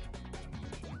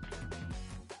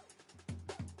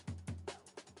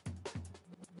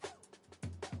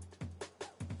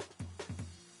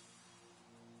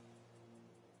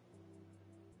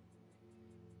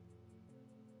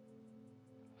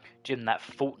 Jim, that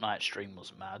Fortnite stream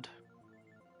was mad.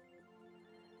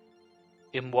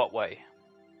 In what way?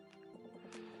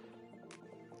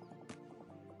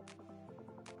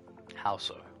 How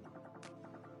so?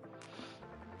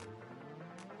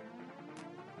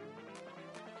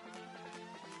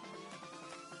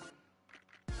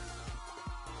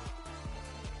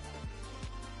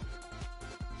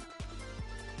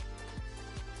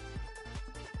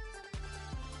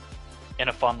 In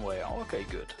a fun way. Oh, okay,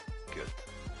 good.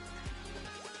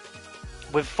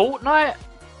 With Fortnite,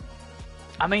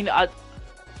 I mean, I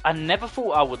never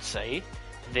thought I would say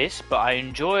this, but I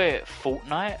enjoy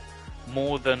Fortnite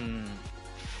more than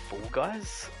Fall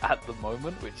Guys at the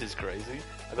moment, which is crazy.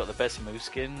 I got the best moose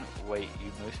skin. Wait,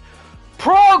 you moose.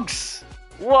 Progs!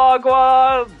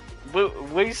 Wagwan!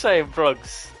 We say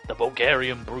Progs. The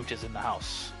Bulgarian brute is in the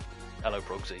house. Hello,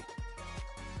 Progsy.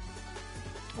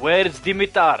 Where's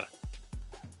Dimitar?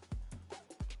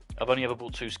 I've only ever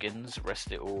bought 2 skins,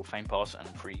 rest it all, Fame Pass and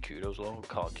 3 kudos lol.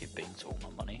 Can't give beans all my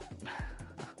money.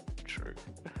 True.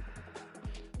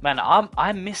 Man,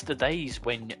 I miss the days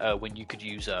when you could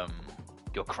use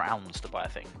your crowns to buy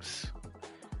things.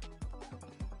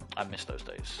 I miss those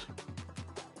days.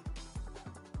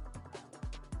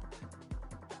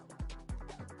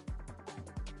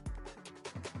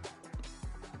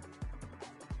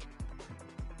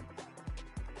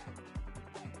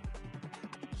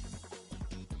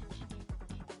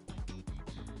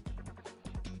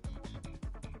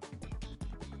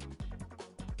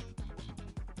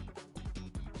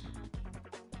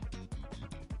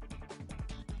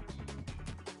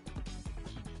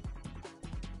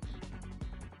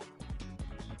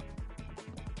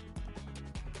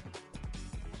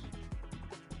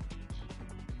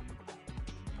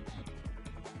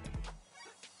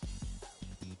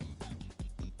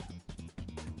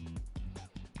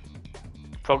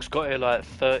 Frog's got here like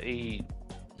 30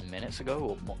 minutes ago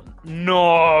or more.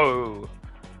 No!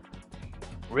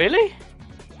 Really?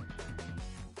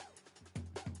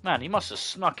 Man, he must have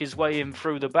snuck his way in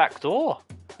through the back door.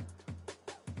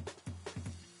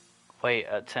 Wait,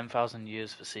 10,000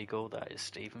 years for Seagull, that is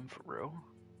Stephen, for real?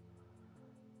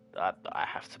 I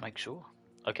have to make sure.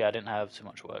 Okay, I didn't have too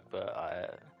much work, but I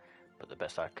put the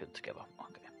best I could together.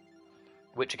 Okay.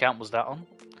 Which account was that on?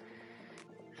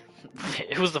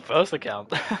 It was the first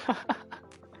account.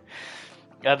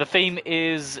 The theme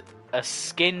is a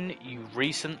skin you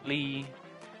recently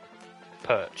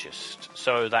purchased.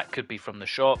 So that could be from the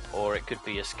shop, or it could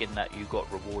be a skin that you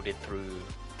got rewarded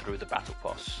through the battle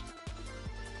pass.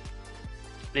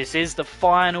 This is the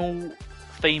final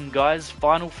theme, guys.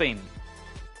 Final theme.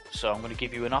 So I'm going to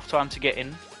give you enough time to get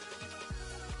in.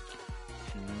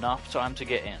 Enough time to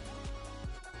get in.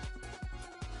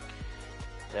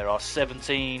 There are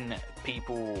 17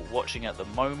 people watching at the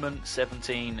moment.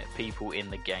 17 people in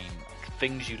the game.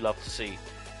 Things you love to see.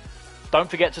 Don't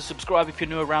forget to subscribe if you're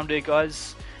new around here,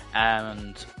 guys.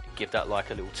 And give that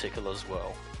like a little tickle as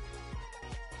well.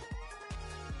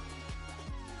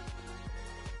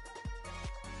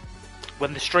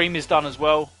 When the stream is done as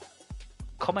well,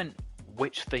 comment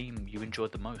which theme you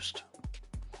enjoyed the most.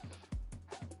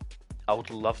 I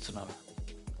would love to know.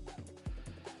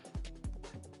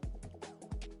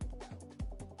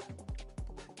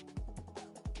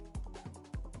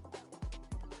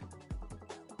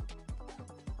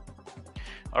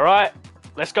 Alright,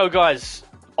 let's go, guys.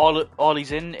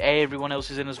 Ollie's in, everyone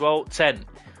else is in as well. 10,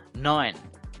 9,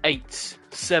 8,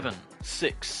 7,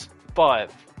 6,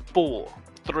 5, 4,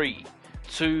 3,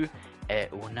 2,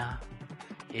 una,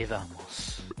 y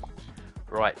vamos.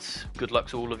 Right, good luck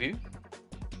to all of you.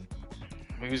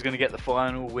 Who's going to get the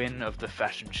final win of the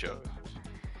fashion show?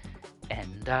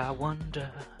 And I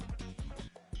wonder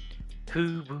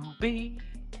who will be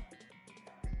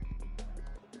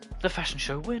the fashion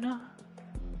show winner.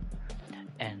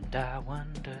 And I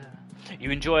wonder.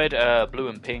 You enjoyed blue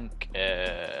and pink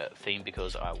theme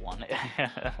because I won it.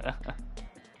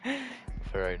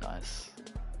 Very nice.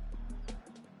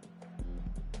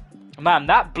 Man,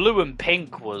 that blue and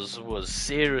pink was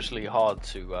seriously hard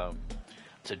to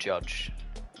judge.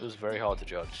 It was very hard to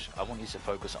judge. I want you to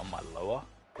focus on my lower.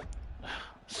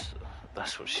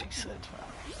 That's what she said,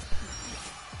 man.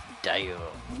 Damn.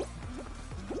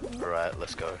 Alright,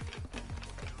 let's go.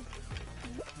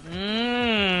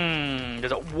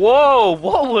 Whoa!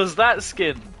 What was that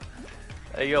skin?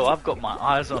 Hey, yo, I've got my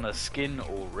eyes on a skin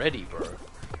already, bro.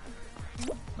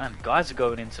 Man, guys are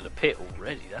going into the pit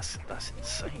already. That's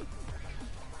insane.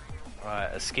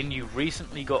 Alright, a skin you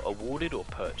recently got awarded or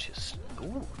purchased.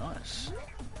 Ooh, nice.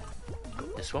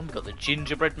 Got this one. We got the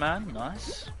gingerbread man.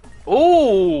 Nice.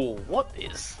 Ooh, what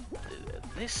is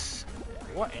this?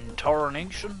 What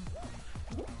intoronation?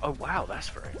 Oh wow, that's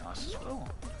very nice as well.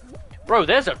 Bro,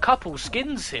 there's a couple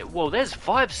skins here. Whoa, there's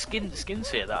 5 skins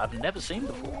here that I've never seen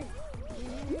before.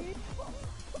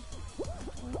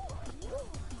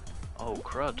 Oh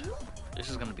crud, this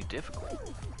is gonna be difficult.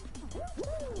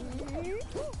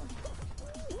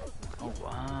 Oh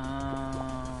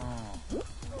wow.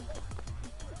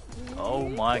 Oh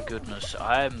my goodness,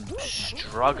 I'm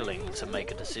struggling to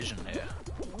make a decision here.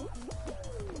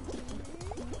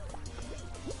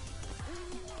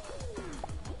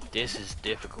 This is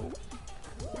difficult.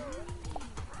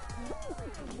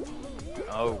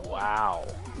 Oh wow.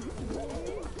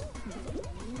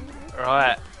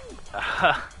 Right.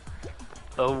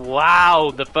 Oh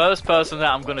wow, the first person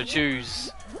that I'm gonna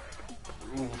choose.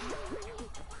 Oof,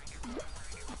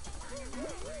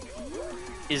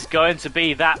 is going to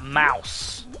be that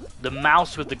mouse. The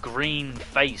mouse with the green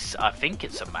face. I think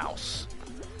it's a mouse.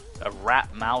 A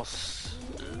rat mouse.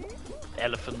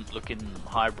 Elephant looking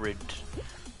hybrid.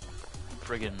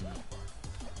 Friggin'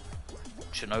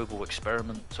 Chernobyl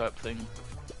experiment type thing.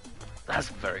 That's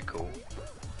very cool.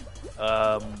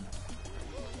 The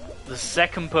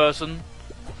second person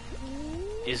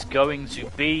is going to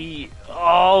be...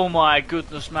 Oh my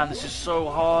goodness, man, this is so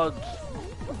hard.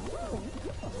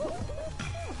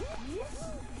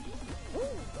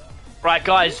 Right,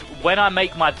 guys, when I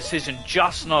make my decision,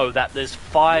 just know that there's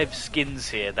 5 skins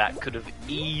here that could have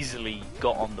easily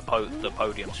got on the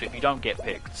podium. So if you don't get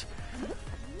picked,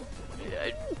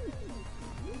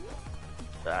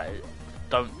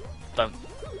 don't,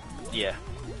 yeah.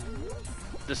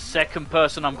 The second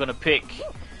person I'm gonna pick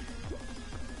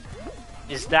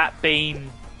is that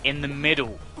bean in the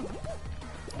middle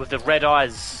with the red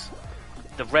eyes.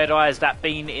 The red eyes, that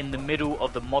bean in the middle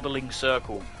of the modeling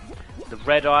circle. The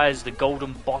red eyes, the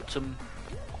golden bottom,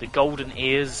 the golden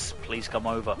ears. Please come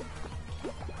over.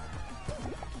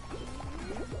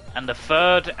 And the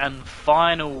third and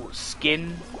final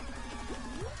skin.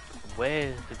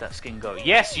 Where did that skin go?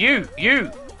 Yes, you.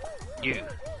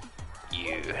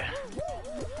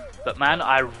 But man,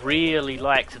 I really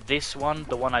liked this one,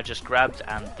 the one I just grabbed,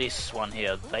 and this one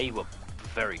here. They were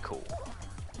very cool.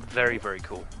 Very, very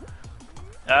cool.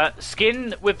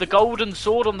 Skin with the golden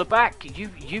sword on the back.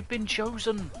 You've been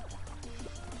chosen.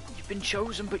 You've been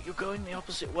chosen, but you're going the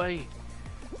opposite way.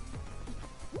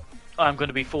 I'm going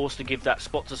to be forced to give that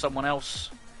spot to someone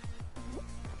else.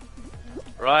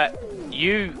 Right,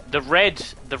 you, the red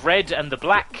and the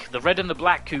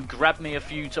black who grabbed me a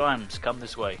few times, come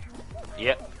this way.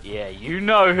 Yep, yeah, you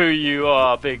know who you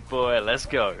are, big boy, let's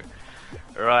go.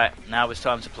 Right, now it's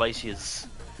time to place his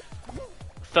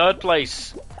third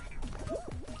place.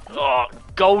 Oh,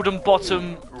 golden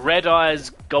bottom, red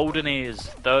eyes, golden ears.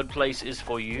 Third place is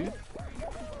for you.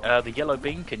 The yellow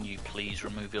bean, can you please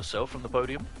remove yourself from the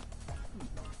podium?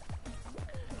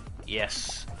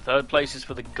 Yes. Third place is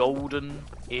for the golden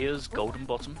ears, golden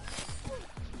bottom.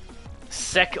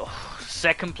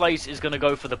 Second place is going to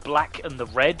go for the black and the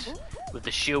red with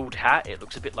the shield hat. It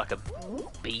looks a bit like a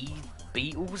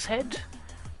beetle's head.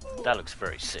 That looks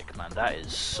very sick, man. That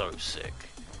is so sick.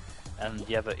 And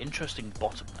you have an interesting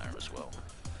bottom there as well.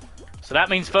 So that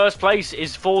means first place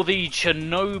is for the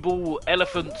Chernobyl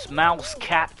elephants, mouse,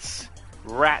 cats,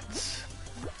 rats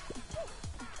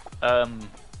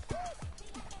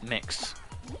mix.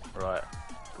 Right,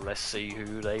 let's see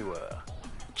who they were.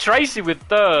 Tracy with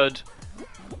third,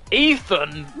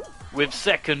 Ethan with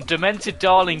second, Demented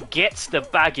Darling gets the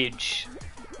baggage.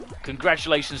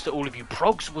 Congratulations to all of you.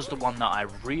 Progs was the one that I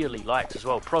really liked as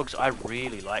well. Progs, I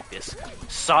really like this.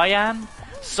 Cyan,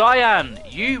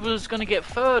 you was going to get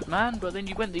third, man, but then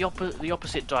you went the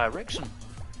opposite direction.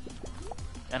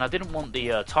 And I didn't want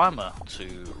the timer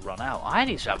to run out. I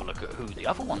need to have a look at who the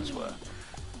other ones were.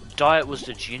 Diet was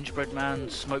the gingerbread man,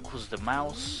 Smoke was the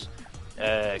mouse,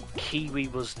 Kiwi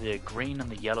was the green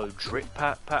and the yellow drip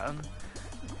pattern,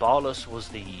 Barless was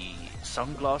the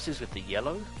sunglasses with the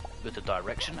yellow, with the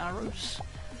direction arrows,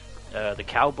 the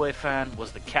cowboy fan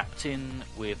was the captain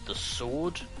with the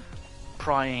sword,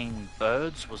 Prying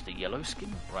Birds was the yellow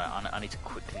skin. Right, I need to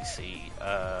quickly see.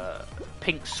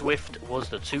 Pink Swift was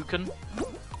the toucan.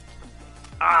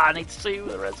 I need to see who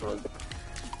the rest was.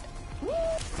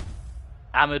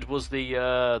 Ahmed was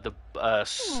the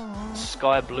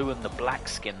sky blue and the black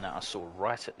skin that I saw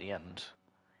right at the end.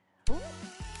 But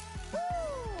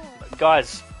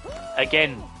guys,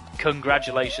 again,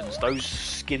 congratulations. Those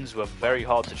skins were very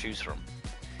hard to choose from.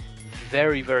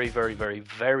 Very, very, very, very,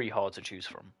 very hard to choose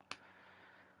from.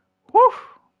 Woo!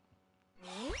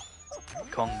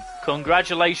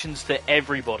 Congratulations to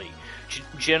everybody.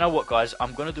 Do you know what, guys?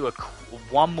 I'm going to do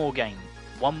one more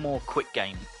quick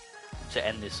game to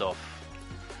end this off.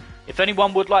 If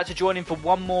anyone would like to join in for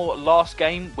one more last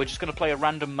game, we're just going to play a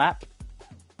random map.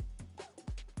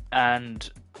 And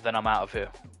then I'm out of here.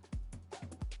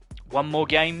 One more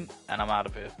game, and I'm out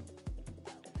of here.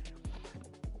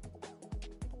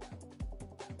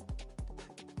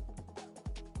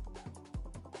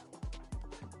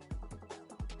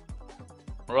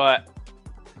 Right.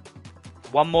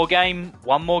 One more game.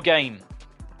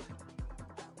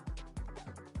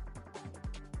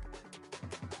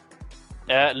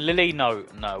 Lily, no,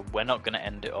 we're not going to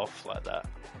end it off like that.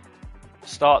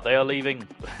 Start, they are leaving.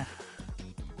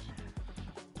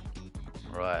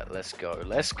 Right, let's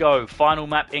go. Final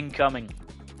map incoming.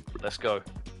 Let's go.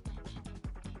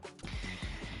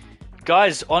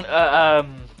 Guys, on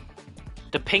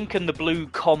the pink and the blue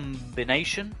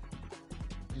combination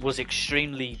was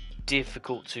extremely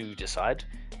difficult to decide,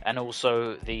 and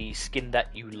also the skin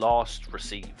that you last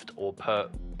received or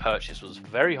purchased was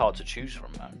very hard to choose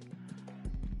from, man.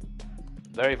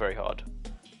 Very, very hard.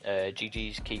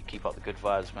 GG's, keep up the good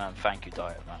vibes, man. Thank you,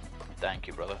 Diet, man. Thank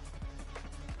you, brother.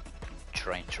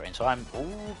 Train time.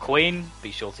 Ooh, Queen,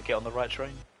 be sure to get on the right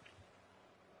train.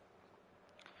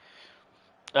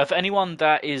 For anyone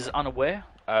that is unaware,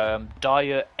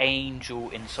 Dire Angel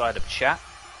inside of chat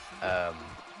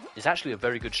is actually a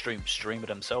very good streamer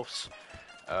themselves.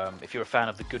 If you're a fan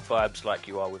of the good vibes like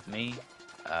you are with me,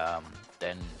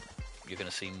 then you're going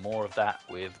to see more of that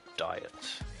with Diet.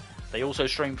 They also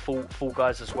stream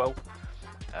Fallguys as well.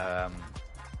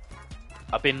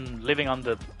 I've been living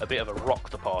under a bit of a rock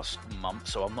the past month,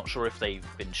 so I'm not sure if they've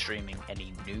been streaming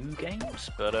any new games,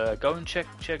 but go and check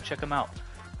them out.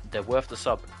 They're worth the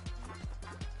sub.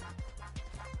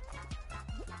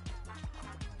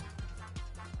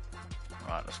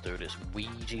 Right, let's do this.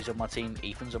 Ouija's on my team,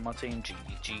 Ethan's on my team,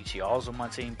 GTR's on my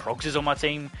team, Progs is on my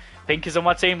team, Pink is on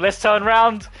my team. Let's turn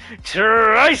round.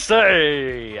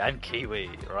 Tracy and Kiwi.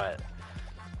 Right,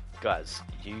 guys,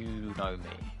 you know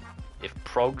me. If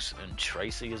Progs and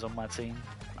Tracy is on my team,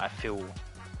 I feel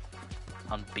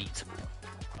unbeatable.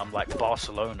 I'm like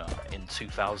Barcelona in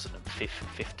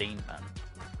 2015, man.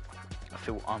 I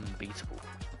feel unbeatable.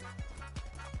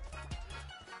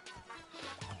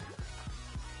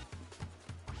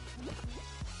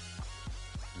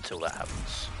 Until that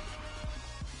happens.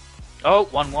 Oh,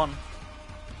 1-1.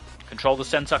 Control the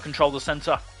center, control the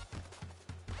center.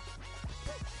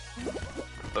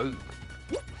 Boom.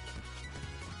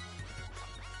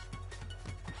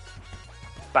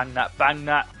 Bang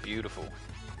that. Beautiful.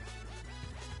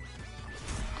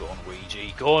 Go on,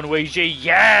 Ouija.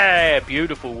 Yeah!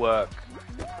 Beautiful work.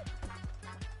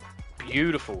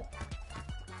 Beautiful.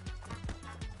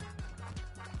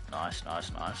 Nice,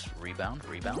 nice, nice. Rebound,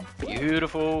 rebound.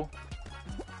 Beautiful.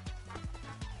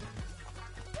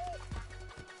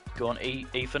 Go on,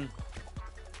 Ethan.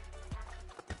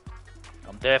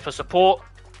 I'm there for support.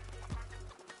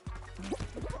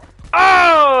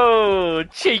 Oh!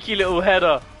 Cheeky little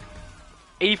header.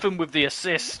 Ethan with the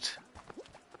assist.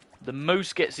 The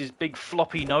moose gets his big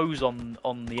floppy nose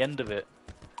on the end of it.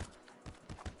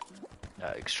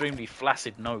 Extremely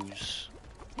flaccid nose.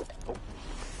 Oh,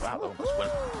 wow, that almost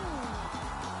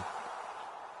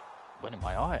went in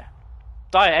my eye.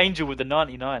 Diet Angel with the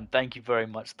 99. Thank you very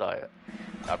much, Diet.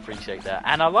 I appreciate that.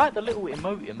 And I like the little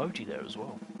emoji there as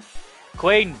well.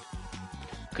 Queen!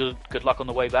 Good luck on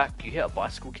the way back. You hit a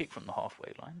bicycle kick from the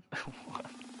halfway line.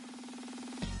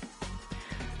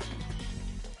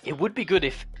 It would be good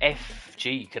if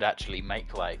FG could actually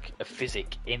make like a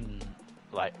physic in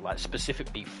like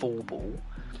specifically full ball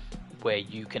where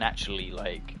you can actually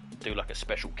like do like a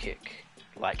special kick,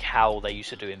 like how they used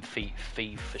to do in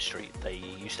FIFA Street. They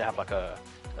used to have like a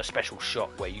special shot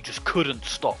where you just couldn't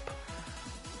stop,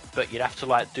 but you'd have to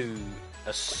like do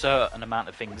a certain amount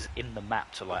of things in the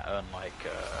map to like earn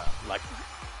like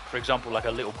for example like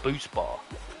a little boost bar.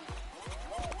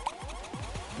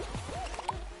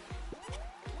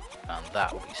 And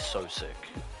that would be so sick.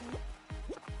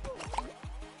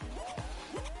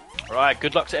 Right,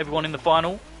 good luck to everyone in the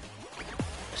final.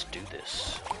 Let's do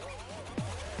this.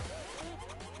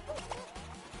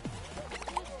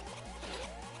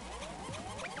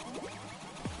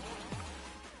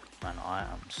 Man, I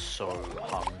am so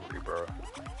hungry, bro.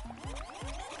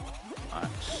 I'm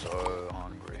so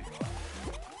hungry.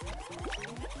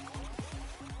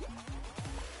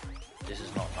 This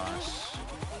is not nice.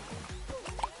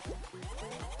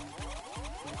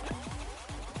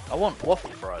 I want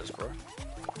waffle fries, bro.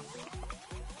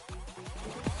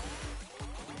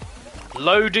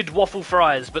 Loaded waffle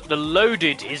fries, but the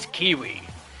loaded is kiwi.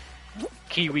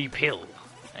 Kiwi pill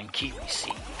and kiwi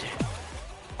seed.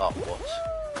 Oh, what?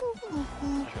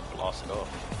 I can blast it off.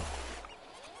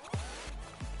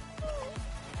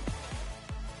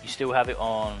 You still have it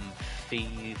on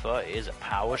FIFA? It is a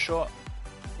power shot?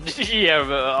 Yeah,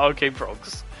 but arcade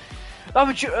frogs. Oh,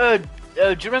 but do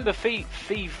you remember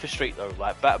FIFA Street though?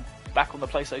 Like back on the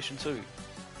PlayStation 2?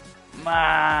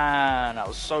 Man, that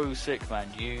was so sick, man.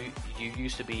 You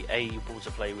used to be able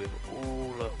to play with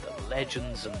all of the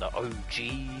legends and the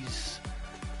OGs.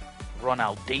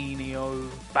 Ronaldinho,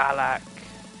 Ballack.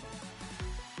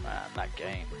 Man, that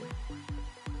game.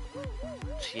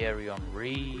 Thierry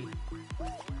Henry.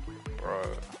 Bro.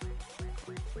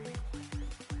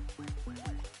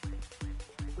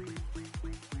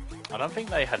 I don't think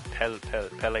they had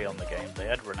Pele on the game. They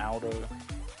had Ronaldo.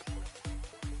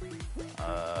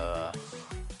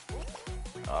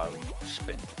 It's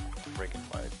been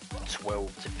friggin' like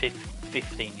 12 to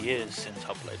 15 years since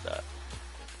I played that.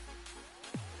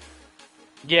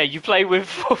 Yeah, you play with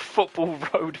Football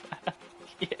Road, man.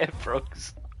 Yeah,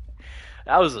 bros.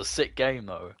 That was a sick game,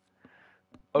 though.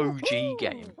 OG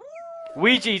game.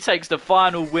 Ouija takes the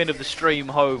final win of the stream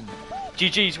home.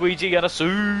 GG's Ouija and a sue.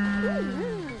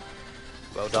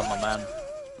 Well done, my man.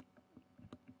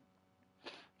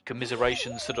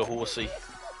 Commiserations to the horsey.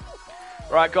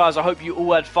 Right, guys, I hope you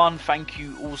all had fun. Thank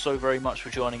you all so very much for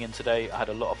joining in today. I had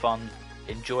a lot of fun.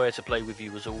 Enjoy to play with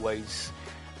you as always.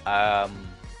 A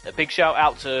big shout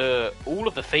out to all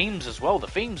of the themes as well. The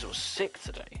themes were sick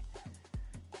today.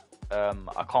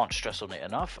 I can't stress on it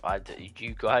enough.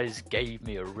 You guys gave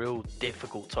me a real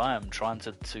difficult time trying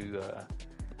to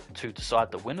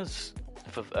decide the winners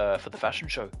for the fashion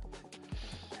show.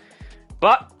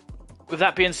 But with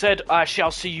that being said, I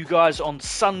shall see you guys on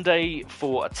Sunday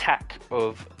for Attack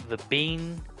of the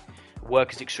Bean.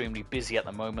 Work is extremely busy at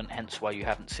the moment, hence why you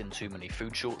haven't seen too many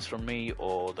food shorts from me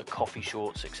or the coffee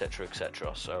shorts, etc,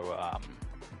 etc. So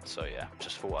yeah,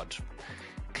 just thought I'd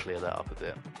clear that up a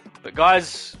bit. But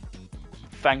guys,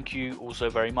 thank you also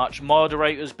very much.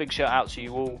 Moderators, big shout out to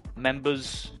you all.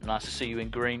 Members, nice to see you in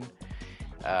green.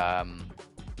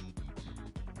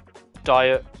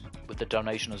 Diet with the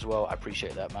donation as well, I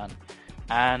appreciate that, man.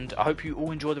 And I hope you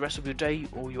all enjoy the rest of your day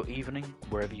or your evening,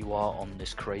 wherever you are on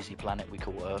this crazy planet we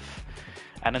call Earth.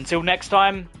 And until next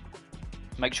time,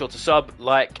 make sure to sub,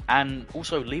 like, and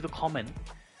also leave a comment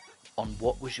on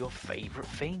what was your favourite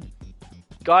theme.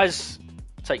 Guys,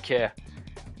 take care,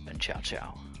 and ciao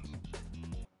ciao.